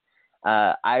disclaimer, but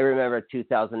I remember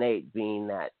 2008 being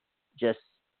that just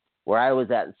where I was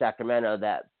at in Sacramento,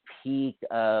 that peak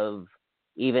of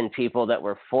even people that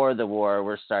were for the war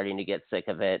were starting to get sick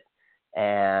of it.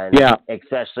 And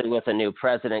especially with a new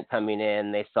president coming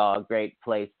in, they saw a great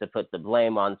place to put the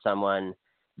blame on someone.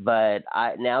 But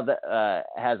I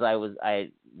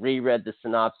reread the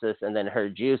synopsis and then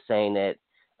heard you saying it,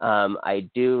 I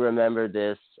do remember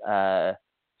this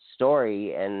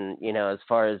story. And, as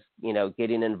far as,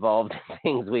 getting involved in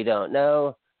things we don't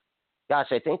know,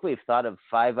 gosh, I think we've thought of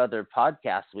 5 other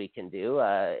podcasts we can do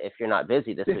if you're not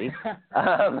busy this week.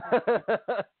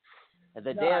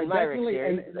 The Dan Myrick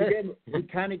series. And again, we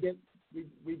kind of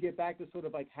we get back to sort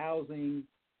of like housing,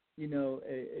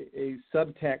 a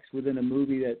subtext within a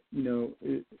movie that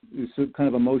is kind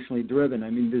of emotionally driven. I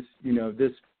mean, this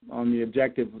on The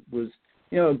Objective was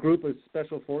a group of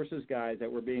special forces guys that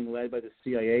were being led by the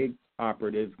CIA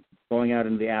operative going out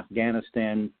into the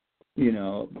Afghanistan,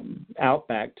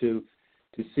 outback to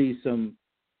see some,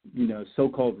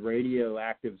 so-called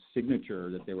radioactive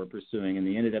signature that they were pursuing, and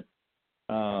they ended up,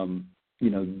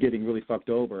 getting really fucked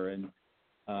over. And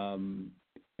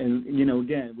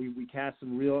again, we cast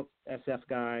some real SF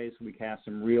guys, we cast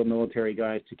some real military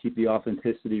guys to keep the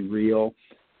authenticity real.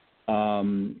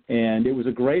 And it was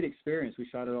a great experience. We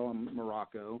shot it all in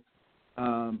Morocco.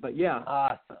 But yeah,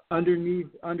 awesome.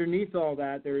 Underneath all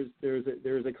that, there's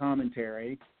a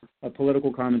commentary, a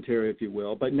political commentary, if you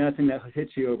will, but nothing that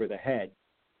hits you over the head.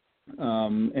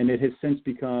 And it has since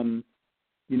become,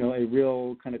 a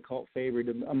real kind of cult favorite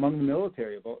among the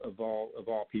military of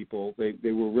all people.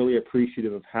 They were really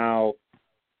appreciative of how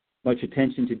much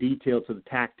attention to detail to the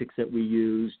tactics that we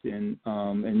used, and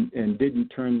didn't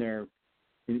turn their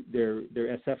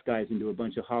SF guys into a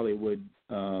bunch of Hollywood,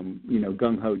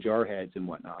 gung-ho jarheads and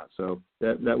whatnot. So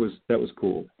that was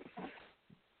cool.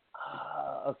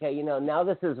 Okay, now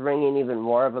this is ringing even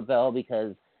more of a bell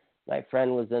because my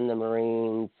friend was in the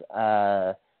Marines,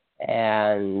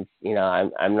 and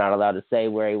I'm not allowed to say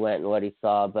where he went and what he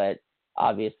saw, but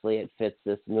obviously it fits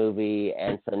this movie,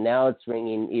 and so now it's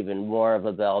ringing even more of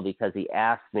a bell because he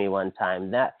asked me one time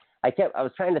that. I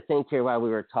was trying to think here while we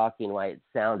were talking why it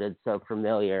sounded so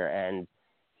familiar, and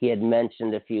he had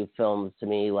mentioned a few films to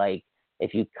me, like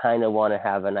if you kind of want to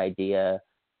have an idea,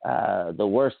 the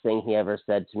worst thing he ever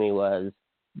said to me was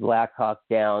Black Hawk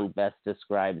Down best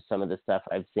describes some of the stuff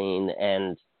I've seen,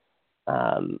 and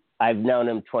I've known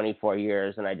him 24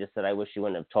 years, and I just said, I wish you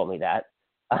wouldn't have told me that.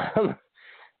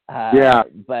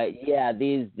 But yeah,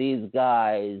 these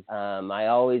guys, I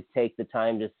always take the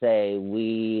time to say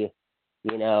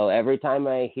every time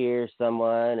I hear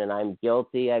someone, and I'm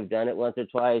guilty, I've done it once or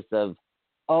twice, of,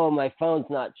 oh, my phone's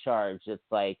not charged. It's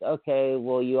like, okay,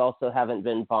 well, you also haven't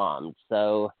been bombed,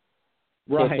 so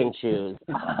pick and choose.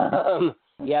 You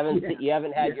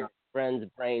haven't had your friend's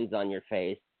brains on your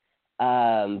face.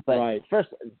 But first,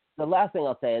 the last thing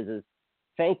I'll say is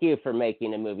thank you for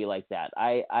making a movie like that.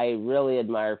 I really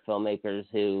admire filmmakers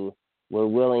who were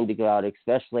willing to go out,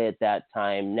 especially at that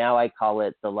time. Now I call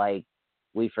it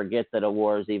we forget that a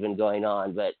war is even going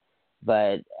on, but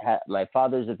my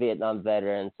father's a Vietnam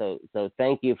veteran, so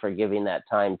thank you for giving that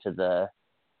time to the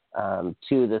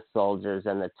soldiers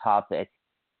and the topic.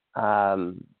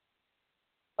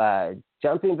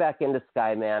 Jumping back into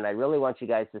Skyman, I really want you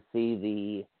guys to see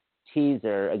the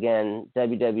teaser again.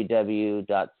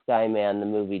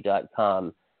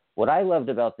 www.skymanthemovie.com. what I loved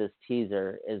about this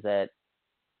teaser is that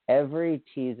every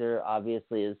teaser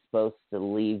obviously is supposed to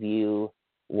leave you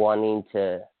wanting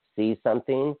to see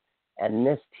something, and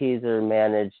this teaser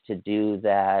managed to do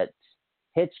that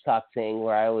Hitchcock thing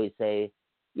where I always say,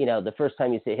 the first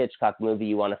time you see a Hitchcock movie,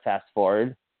 you want to fast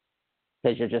forward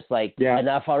because you're just like,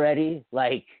 enough already.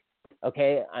 Like,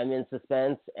 okay, I'm in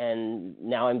suspense and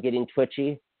now I'm getting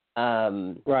twitchy.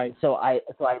 Right. So I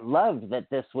loved that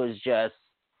this was just,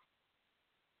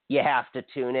 you have to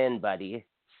tune in, buddy.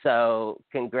 So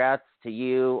congrats to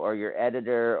you or your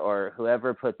editor or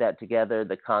whoever put that together,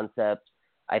 the concept.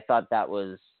 I thought that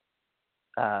was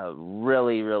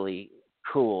really, really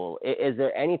cool. Is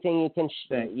there anything you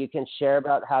can share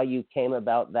about how you came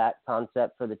about that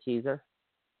concept for the teaser?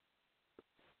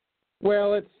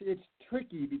 Well, it's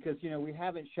tricky because we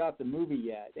haven't shot the movie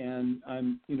yet, and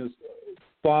I'm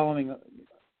following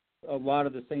a lot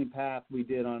of the same path we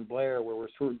did on Blair, where we're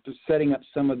sort of just setting up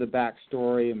some of the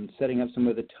backstory and setting up some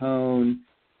of the tone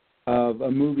of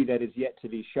a movie that is yet to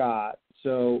be shot.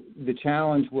 So the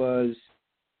challenge was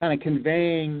kind of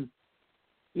conveying,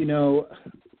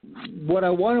 what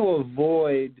I want to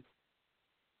avoid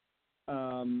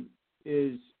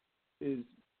is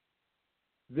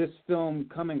this film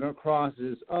coming across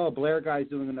as, Blair Guy's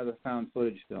doing another found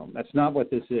footage film. That's not what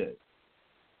this is.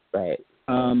 Right.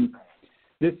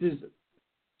 This is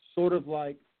sort of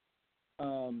like,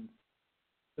 for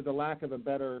the lack of a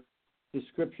better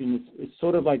description, it's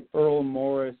sort of like Earl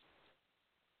Morris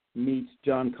meets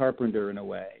John Carpenter in a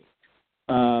way,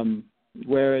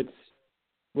 where it's,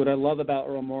 what I love about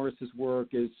Earl Morris's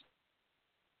work is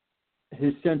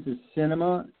his sense of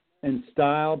cinema and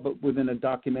style, but within a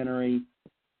documentary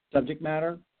subject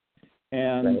matter,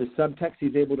 and the subtext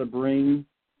he's able to bring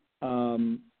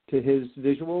to his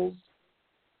visuals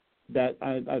that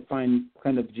I find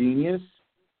kind of genius.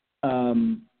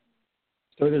 So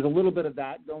there's a little bit of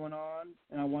that going on,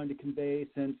 and I wanted to convey a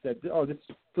sense that, this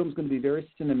film's going to be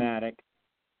very cinematic.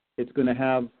 It's going to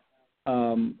have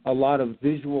a lot of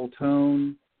visual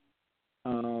tone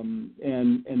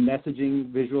and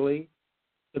messaging visually.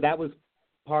 So that was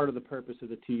part of the purpose of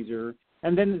the teaser.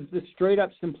 And then the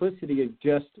straight-up simplicity of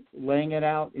just laying it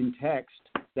out in text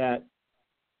that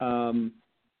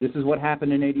this is what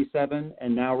happened in '87,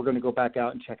 and now we're going to go back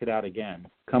out and check it out again.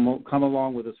 Come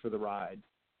along with us for the ride.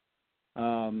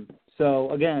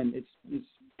 So again, it's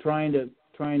trying to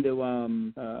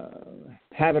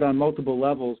have it on multiple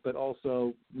levels, but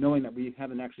also knowing that we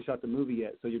haven't actually shot the movie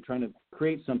yet. So you're trying to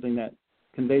create something that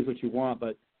conveys what you want,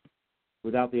 but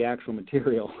without the actual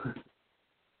material.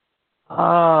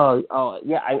 Oh,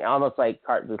 yeah. I almost like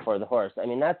cart before the horse. I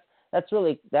mean, that's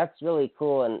really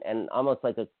cool and almost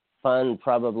like a fun,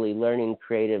 probably learning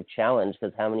creative challenge,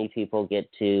 because how many people get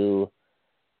to,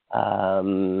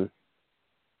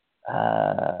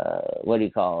 what do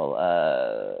you call,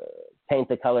 paint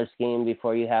the color scheme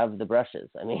before you have the brushes?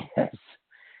 I mean,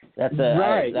 that's a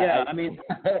right. I mean,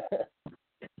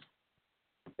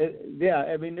 yeah.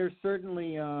 I mean, there's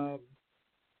certainly a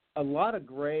lot of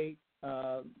great.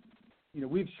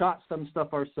 We've shot some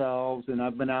stuff ourselves, and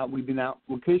we've been out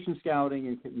location scouting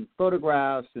and taking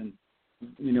photographs, and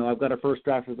I've got a first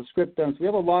draft of the script done. So we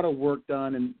have a lot of work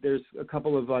done, and there's a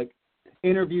couple of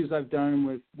interviews I've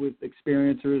done with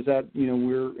experiencers that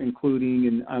we're including,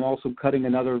 and I'm also cutting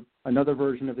another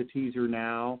version of the teaser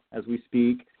now as we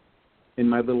speak in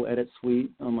my little edit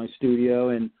suite on my studio.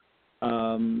 And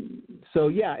so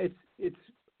yeah, it's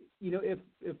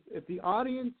if the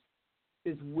audience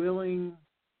is willing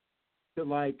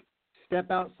to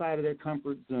step outside of their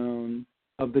comfort zone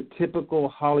of the typical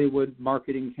Hollywood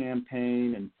marketing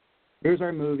campaign, and here's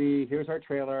our movie, here's our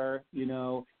trailer,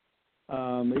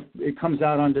 it comes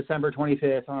out on December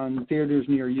 25th on theaters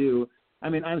near you. I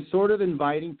mean, I'm sort of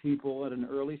inviting people at an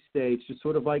early stage to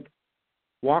sort of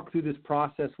walk through this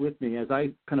process with me as I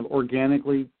kind of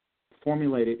organically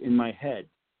formulate it in my head.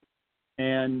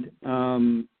 And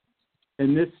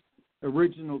this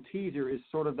original teaser is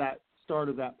sort of that start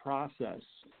of that process.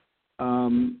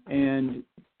 And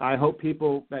I hope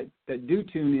people that do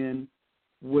tune in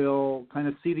will kind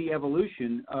of see the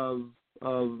evolution of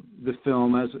the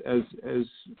film as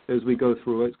we go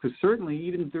through it, because certainly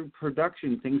even through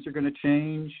production things are going to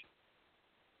change.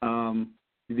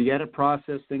 The edit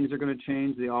process, things are going to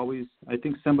change. I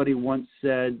think somebody once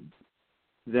said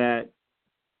that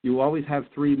you always have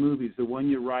three movies: the one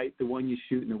you write, the one you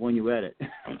shoot, and the one you edit.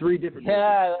 Three different movies.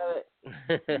 I love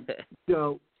it.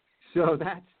 So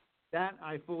that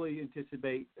I fully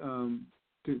anticipate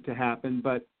to happen.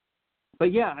 But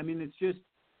yeah, I mean,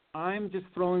 I'm just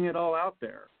throwing it all out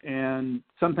there, and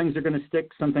some things are going to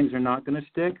stick, some things are not going to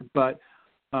stick. But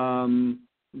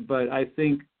I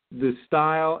think the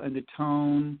style and the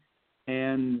tone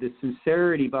and the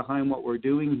sincerity behind what we're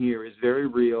doing here is very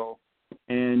real,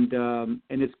 and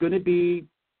it's going to be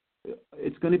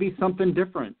something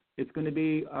different. It's going to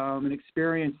be an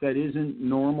experience that isn't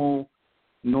normal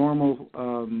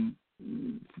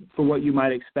for what you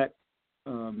might expect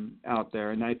out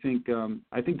there, and I think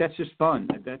that's just fun.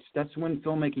 That's when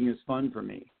filmmaking is fun for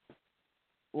me.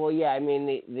 Well, yeah, I mean,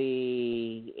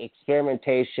 the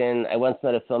experimentation, I once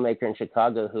met a filmmaker in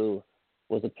Chicago who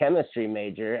was a chemistry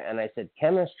major, and I said,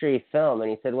 chemistry, film, and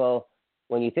he said, well,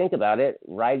 when you think about it,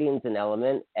 writing's an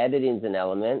element, editing's an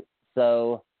element,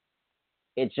 so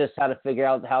it's just how to figure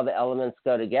out how the elements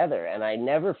go together, and I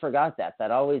never forgot that.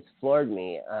 That always floored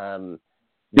me.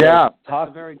 That's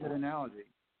a very good analogy.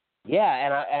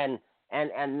 Yeah,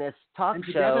 and this talk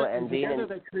show and being together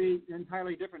they create an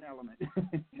entirely different element.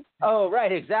 Oh,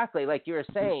 right, exactly. Like you were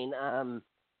saying,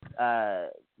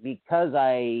 because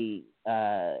I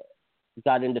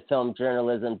got into film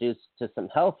journalism due to some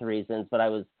health reasons, but I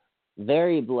was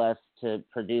very blessed to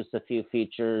produce a few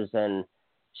features and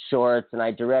shorts, and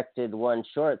I directed one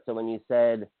short. So when you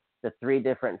said the 3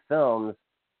 different films,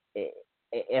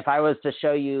 if I was to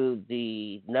show you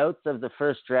the notes of the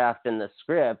first draft and the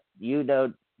script, you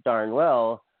know darn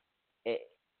well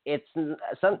it's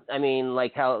some. I mean,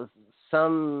 like how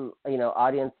some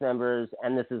audience members,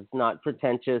 and this is not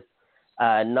pretentious,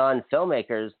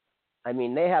 non-filmmakers. I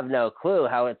mean, they have no clue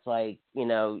how it's like.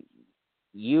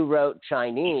 You wrote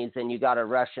Chinese and you got a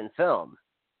Russian film,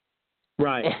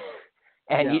 right?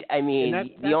 And yeah.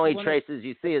 The only traces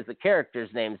you see is the characters'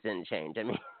 names didn't change. I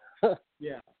mean,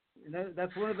 yeah. And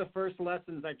that's one of the first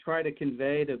lessons I try to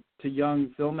convey to young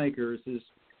filmmakers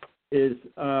is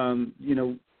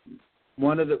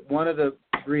one of the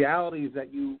realities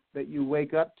that you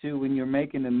wake up to when you're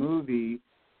making a movie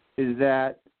is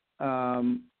that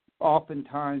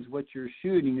oftentimes what you're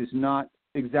shooting is not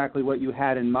exactly what you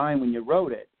had in mind when you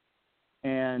wrote it,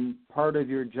 and part of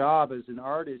your job as an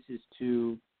artist is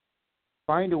to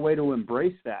find a way to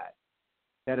embrace that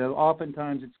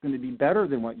oftentimes it's going to be better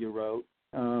than what you wrote.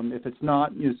 If it's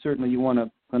not, certainly you want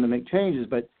to make changes,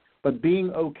 but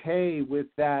being okay with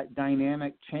that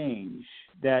dynamic change,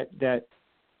 that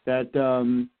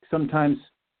sometimes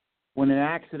when an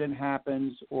accident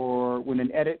happens or when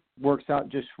an edit works out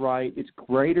just right, it's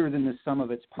greater than the sum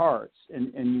of its parts,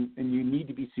 and you need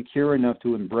to be secure enough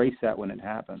to embrace that when it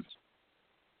happens.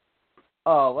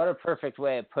 Oh, what a perfect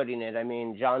way of putting it. I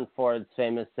mean, John Ford's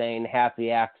famous saying, happy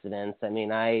accidents. I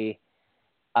mean, I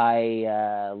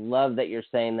love that you're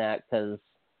saying that because,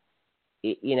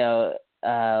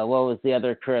 what was the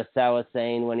other Kurosawa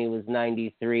saying when he was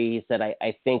 93? He said,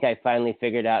 I think I finally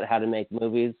figured out how to make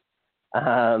movies.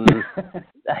 I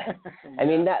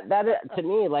mean, that to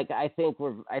me, like, I think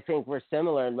we're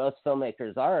similar, and most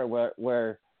filmmakers are,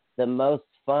 where the most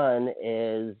fun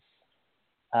is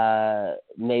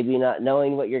maybe not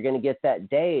knowing what you're going to get that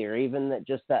day, or even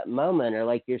just that moment, or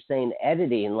like you're saying,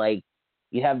 editing, like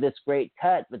you have this great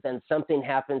cut, but then something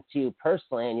happens to you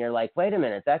personally and you're like, wait a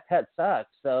minute, that cut sucks.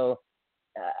 So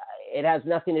it has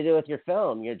nothing to do with your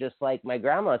film. You're just like, my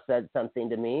grandma said something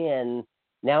to me and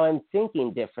now I'm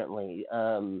thinking differently.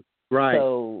 Right.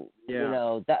 So,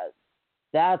 yeah.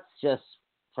 That's just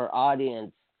for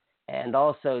audience. And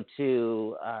also,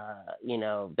 too,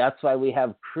 that's why we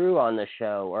have crew on the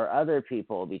show or other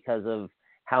people, because of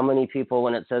how many people,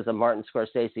 when it says a Martin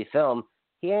Scorsese film,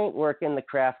 he ain't working the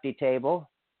crafty table.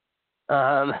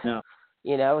 No.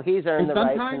 He's earned the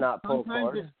right to not pull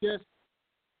cord.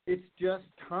 It's just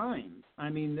time. I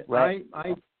mean, right.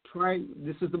 I try.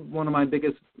 This is one of my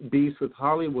biggest beefs with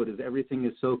Hollywood is everything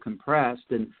is so compressed.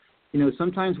 And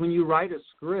sometimes when you write a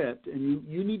script and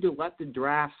you need to let the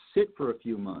draft sit for a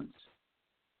few months,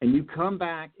 and you come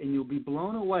back and you'll be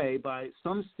blown away by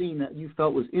some scene that you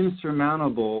felt was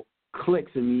insurmountable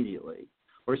clicks immediately,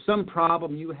 or some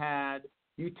problem you had,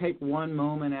 you take one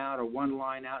moment out or one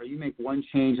line out, or you make one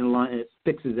change in a line and it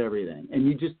fixes everything, and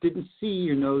you just didn't see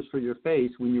your nose for your face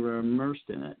when you were immersed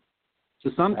in it. So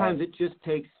sometimes It just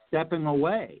takes stepping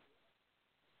away.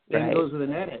 Same goes with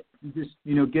an edit. You just,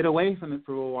 get away from it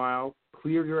for a while,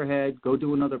 clear your head, go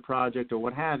do another project or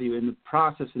what have you. And the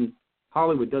process in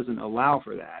Hollywood doesn't allow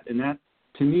for that. And that,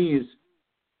 to me, is,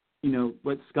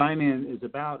 what Skyman is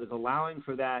about, is allowing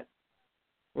for that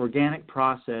organic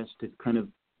process to kind of,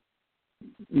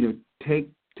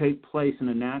 take place in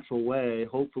a natural way.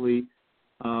 Hopefully,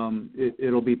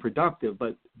 it'll be productive.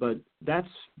 But that's,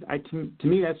 to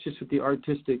me, that's just what the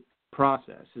artistic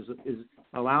process is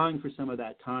allowing for some of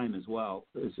that time as well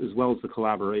as the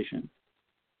collaboration.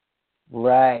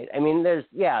 Right. I mean, there's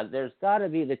got to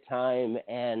be the time,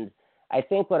 and I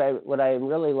think what I'm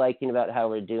really liking about how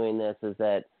we're doing this is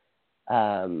that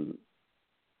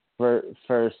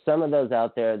for some of those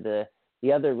out there, the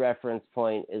other reference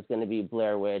point is going to be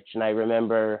Blair Witch, and I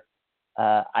remember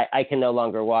I can no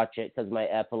longer watch it because my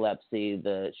epilepsy,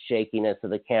 the shakiness of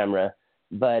the camera.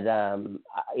 But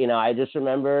I just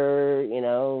remember,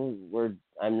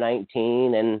 I'm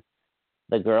 19 and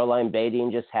the girl I'm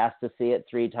dating just has to see it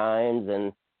 3 times,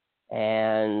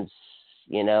 and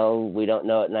we don't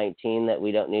know at 19 that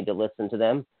we don't need to listen to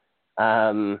them.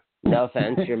 No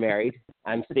offense, you're married.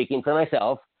 I'm speaking for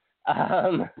myself.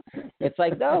 It's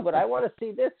like, no, but I want to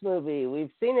see this movie.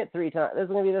 We've seen it 3 times. This is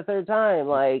going to be the 3rd time.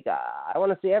 Like, I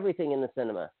want to see everything in the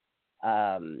cinema.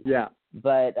 Yeah.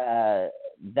 But I'm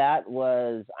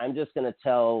just going to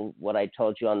tell what I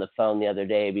told you on the phone the other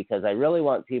day, because I really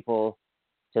want people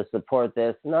to support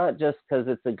this, not just because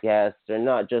it's a guest or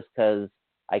not just because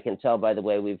I can tell by the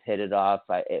way we've hit it off.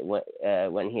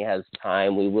 When he has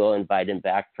time, we will invite him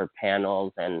back for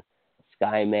panels and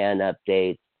Skyman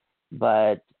updates.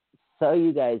 But so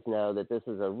you guys know that this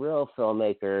is a real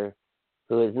filmmaker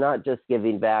who is not just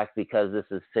giving back because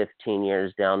this is 15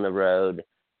 years down the road.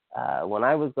 When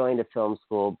I was going to film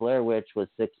school, Blair Witch was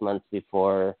 6 months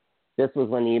before. This was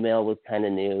when email was kind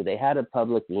of new. They had a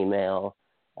public email,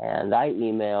 and I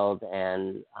emailed,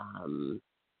 and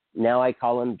now I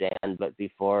call him Dan, but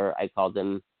before I called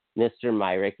him Mr.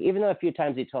 Myrick, even though a few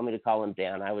times he told me to call him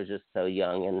Dan. I was just so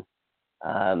young,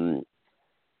 and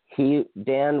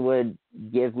Dan would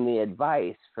give me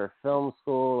advice for film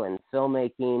school and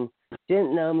filmmaking.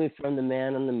 Didn't know me from the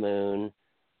Man on the Moon,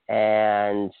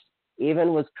 and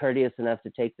even was courteous enough to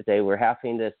take the day. We're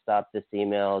having to stop this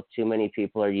email. Too many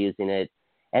people are using it.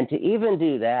 And to even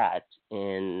do that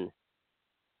in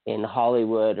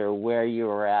Hollywood, or where you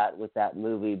were at with that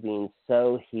movie being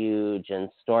so huge and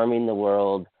storming the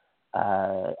world,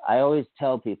 I always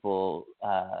tell people,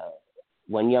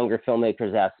 when younger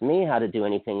filmmakers ask me how to do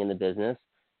anything in the business,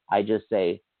 I just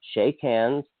say, shake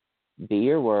hands, be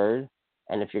your word,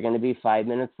 and if you're going to be 5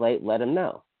 minutes late, let them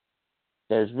know.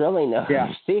 There's really no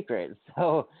secret.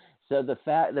 So the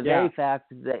very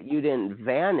fact that you didn't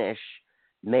vanish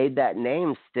made that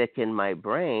name stick in my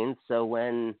brain. So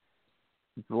when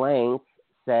blank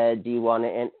said, do you want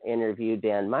to interview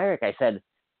Dan Myrick? I said,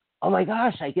 oh my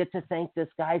gosh, I get to thank this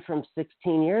guy from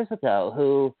 16 years ago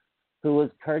who was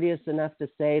courteous enough to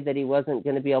say that he wasn't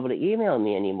going to be able to email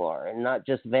me anymore and not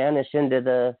just vanish into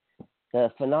the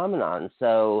phenomenon.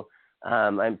 So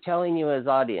I'm telling you as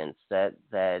audience that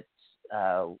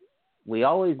we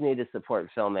always need to support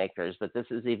filmmakers, but this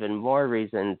is even more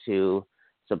reason to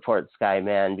support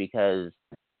Skyman, because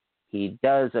he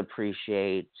does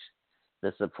appreciate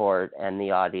the support and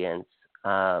the audience.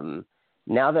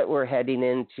 Now that we're heading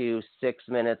into 6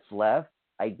 minutes left,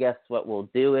 I guess what we'll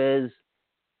do is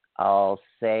I'll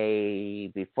say,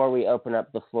 before we open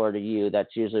up the floor to you,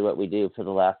 that's usually what we do for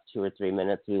the last 2 or 3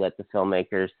 minutes. We let the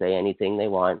filmmakers say anything they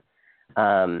want.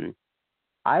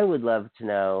 I would love to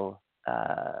know,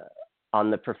 on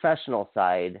the professional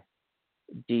side,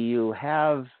 do you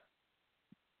have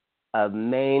a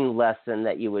main lesson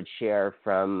that you would share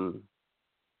from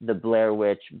the Blair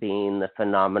Witch being the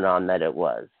phenomenon that it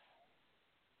was?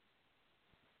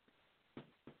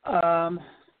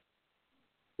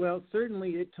 Well, certainly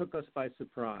it took us by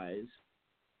surprise.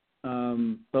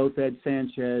 Both Ed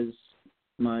Sanchez,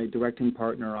 my directing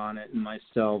partner on it, and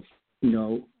myself,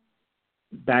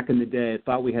 back in the day, I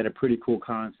thought we had a pretty cool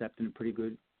concept and a pretty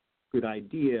good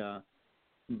idea,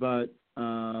 but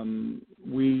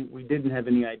we didn't have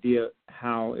any idea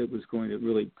how it was going to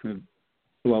really kind of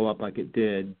blow up like it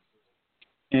did.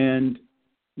 And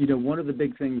one of the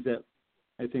big things that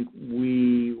I think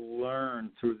we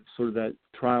learned through sort of that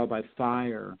trial by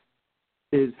fire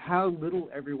is how little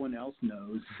everyone else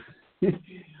knows.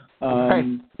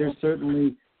 Right. There's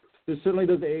certainly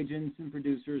those agents and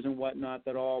producers and whatnot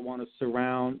that all want to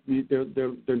surround.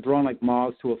 They're drawn like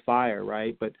moths to a fire,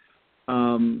 right? But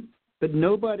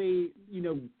nobody,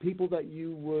 people that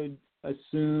you would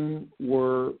assume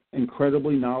were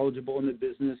incredibly knowledgeable in the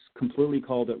business completely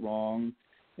called it wrong,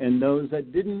 and those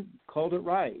that didn't called it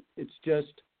right. It's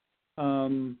just,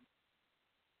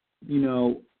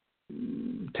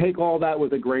 take all that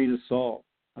with a grain of salt.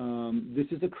 This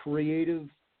is a creative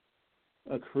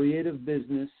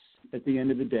business at the end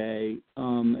of the day,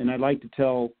 and I'd like to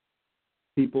tell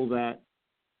people that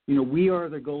we are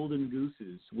the golden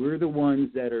gooses. We're the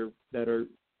ones that are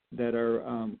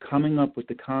coming up with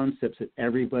the concepts that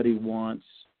everybody wants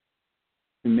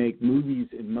to make movies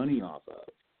and money off of.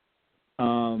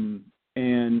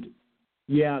 And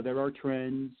yeah, there are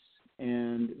trends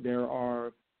and there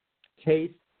are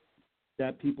tastes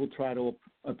that people try to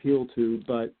appeal to.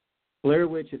 But Blair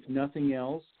Witch, if nothing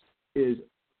else, is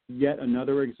yet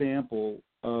another example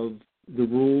of the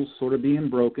rules sort of being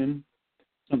broken.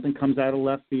 Something comes out of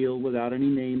left field without any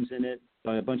names in it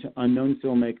by a bunch of unknown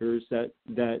filmmakers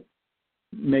that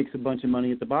makes a bunch of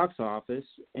money at the box office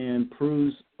and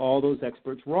proves all those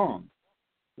experts wrong.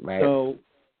 Right. So,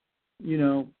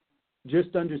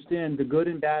 just understand the good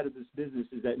and bad of this business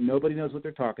is that nobody knows what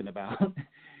they're talking about,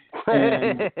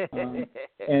 and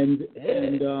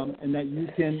that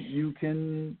you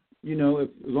can if,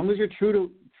 as long as you're true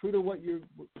to what you're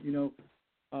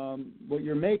what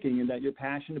you're making, and that you're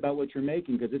passionate about what you're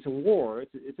making, because it's a war,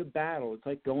 it's a battle. It's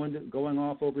like going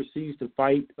off overseas to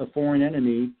fight a foreign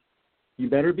enemy. You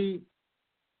better be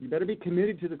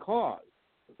committed to the cause,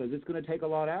 because it's going to take a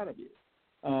lot out of you.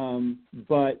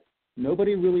 But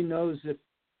nobody really knows if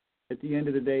at the end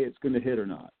of the day it's going to hit or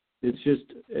not. It's just,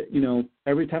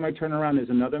 every time I turn around, there's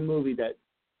another movie that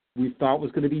we thought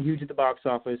was going to be huge at the box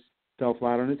office, fell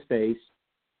flat on its face,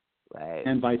 right,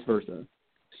 and vice versa.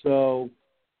 So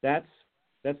that's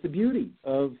the beauty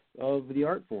of the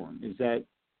art form, is that,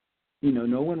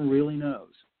 no one really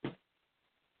knows.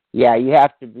 Yeah, you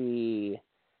have to be,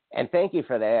 and thank you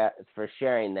for that, for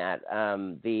sharing that.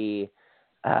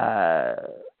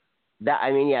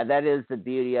 That is the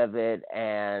beauty of it.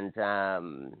 And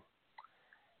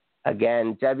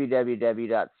again,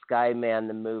 www.skyman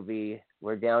the movie.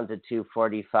 We're down to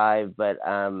 2:45, but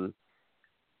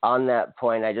on that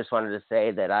point, I just wanted to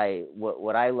say that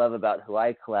what I love about who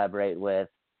I collaborate with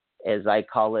is, I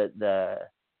call it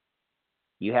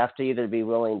you have to either be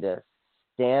willing to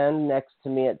stand next to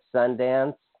me at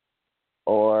Sundance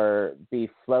or be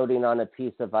floating on a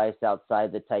piece of ice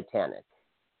outside the Titanic.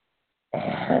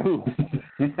 And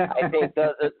I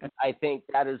think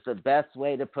that is the best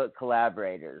way to put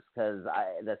collaborators, because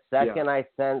the second I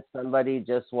sense somebody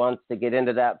just wants to get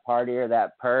into that party or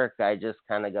that perk, I just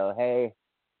kind of go, hey,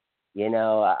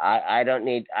 I don't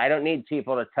need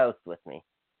people to toast with me.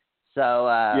 So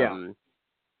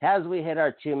as we hit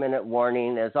our 2-minute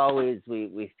warning, as always,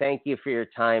 we thank you for your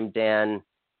time, Dan.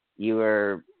 You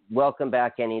are welcome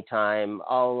back anytime.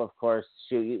 I'll, of course,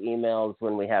 shoot you emails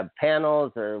when we have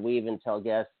panels, or we even tell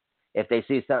guests if they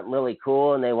see something really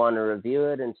cool and they want to review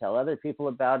it and tell other people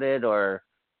about it, or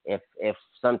if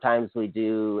sometimes we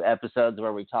do episodes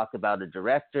where we talk about a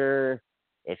director.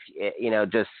 If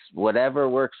just whatever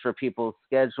works for people's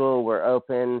schedule, we're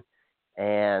open.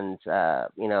 And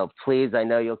please, I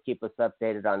know you'll keep us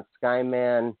updated on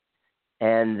Skyman.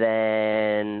 And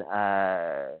then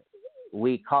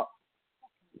we call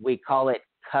it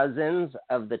Cousins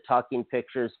of the Talking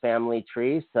Pictures family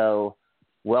tree. So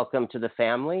welcome to the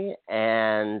family.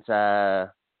 And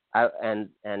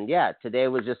today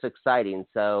was just exciting.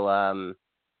 So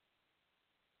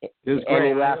it was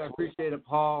great. I appreciate it,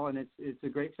 Paul, and it's a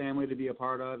great family to be a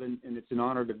part of, and it's an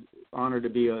honor to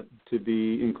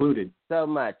be included. So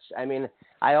much. I mean,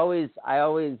 I always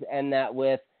end that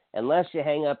with, unless you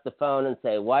hang up the phone and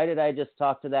say, why did I just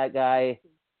talk to that guy?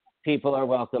 People are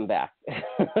welcome back.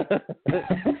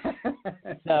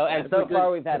 So far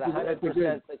we've had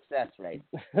 100% success rate.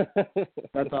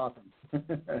 That's awesome.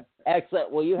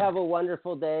 Excellent. Well, you have a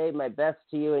wonderful day. My best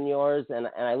to you and yours, and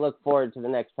I look forward to the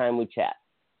next time we chat.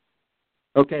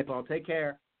 Okay, Paul. Take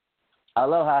care.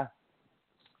 Aloha.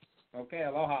 Okay,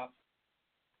 aloha.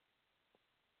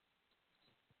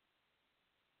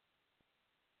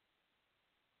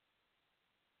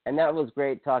 And that was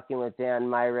great talking with Dan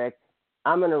Myrick.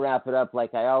 I'm going to wrap it up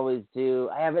like I always do.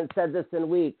 I haven't said this in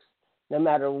weeks. No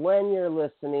matter when you're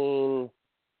listening,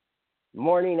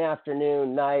 morning,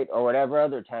 afternoon, night, or whatever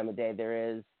other time of day there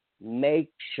is, make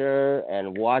sure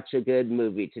and watch a good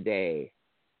movie today.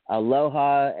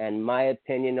 Aloha, and my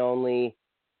opinion only,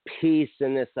 peace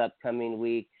in this upcoming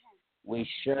week. We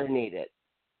sure need it.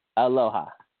 Aloha.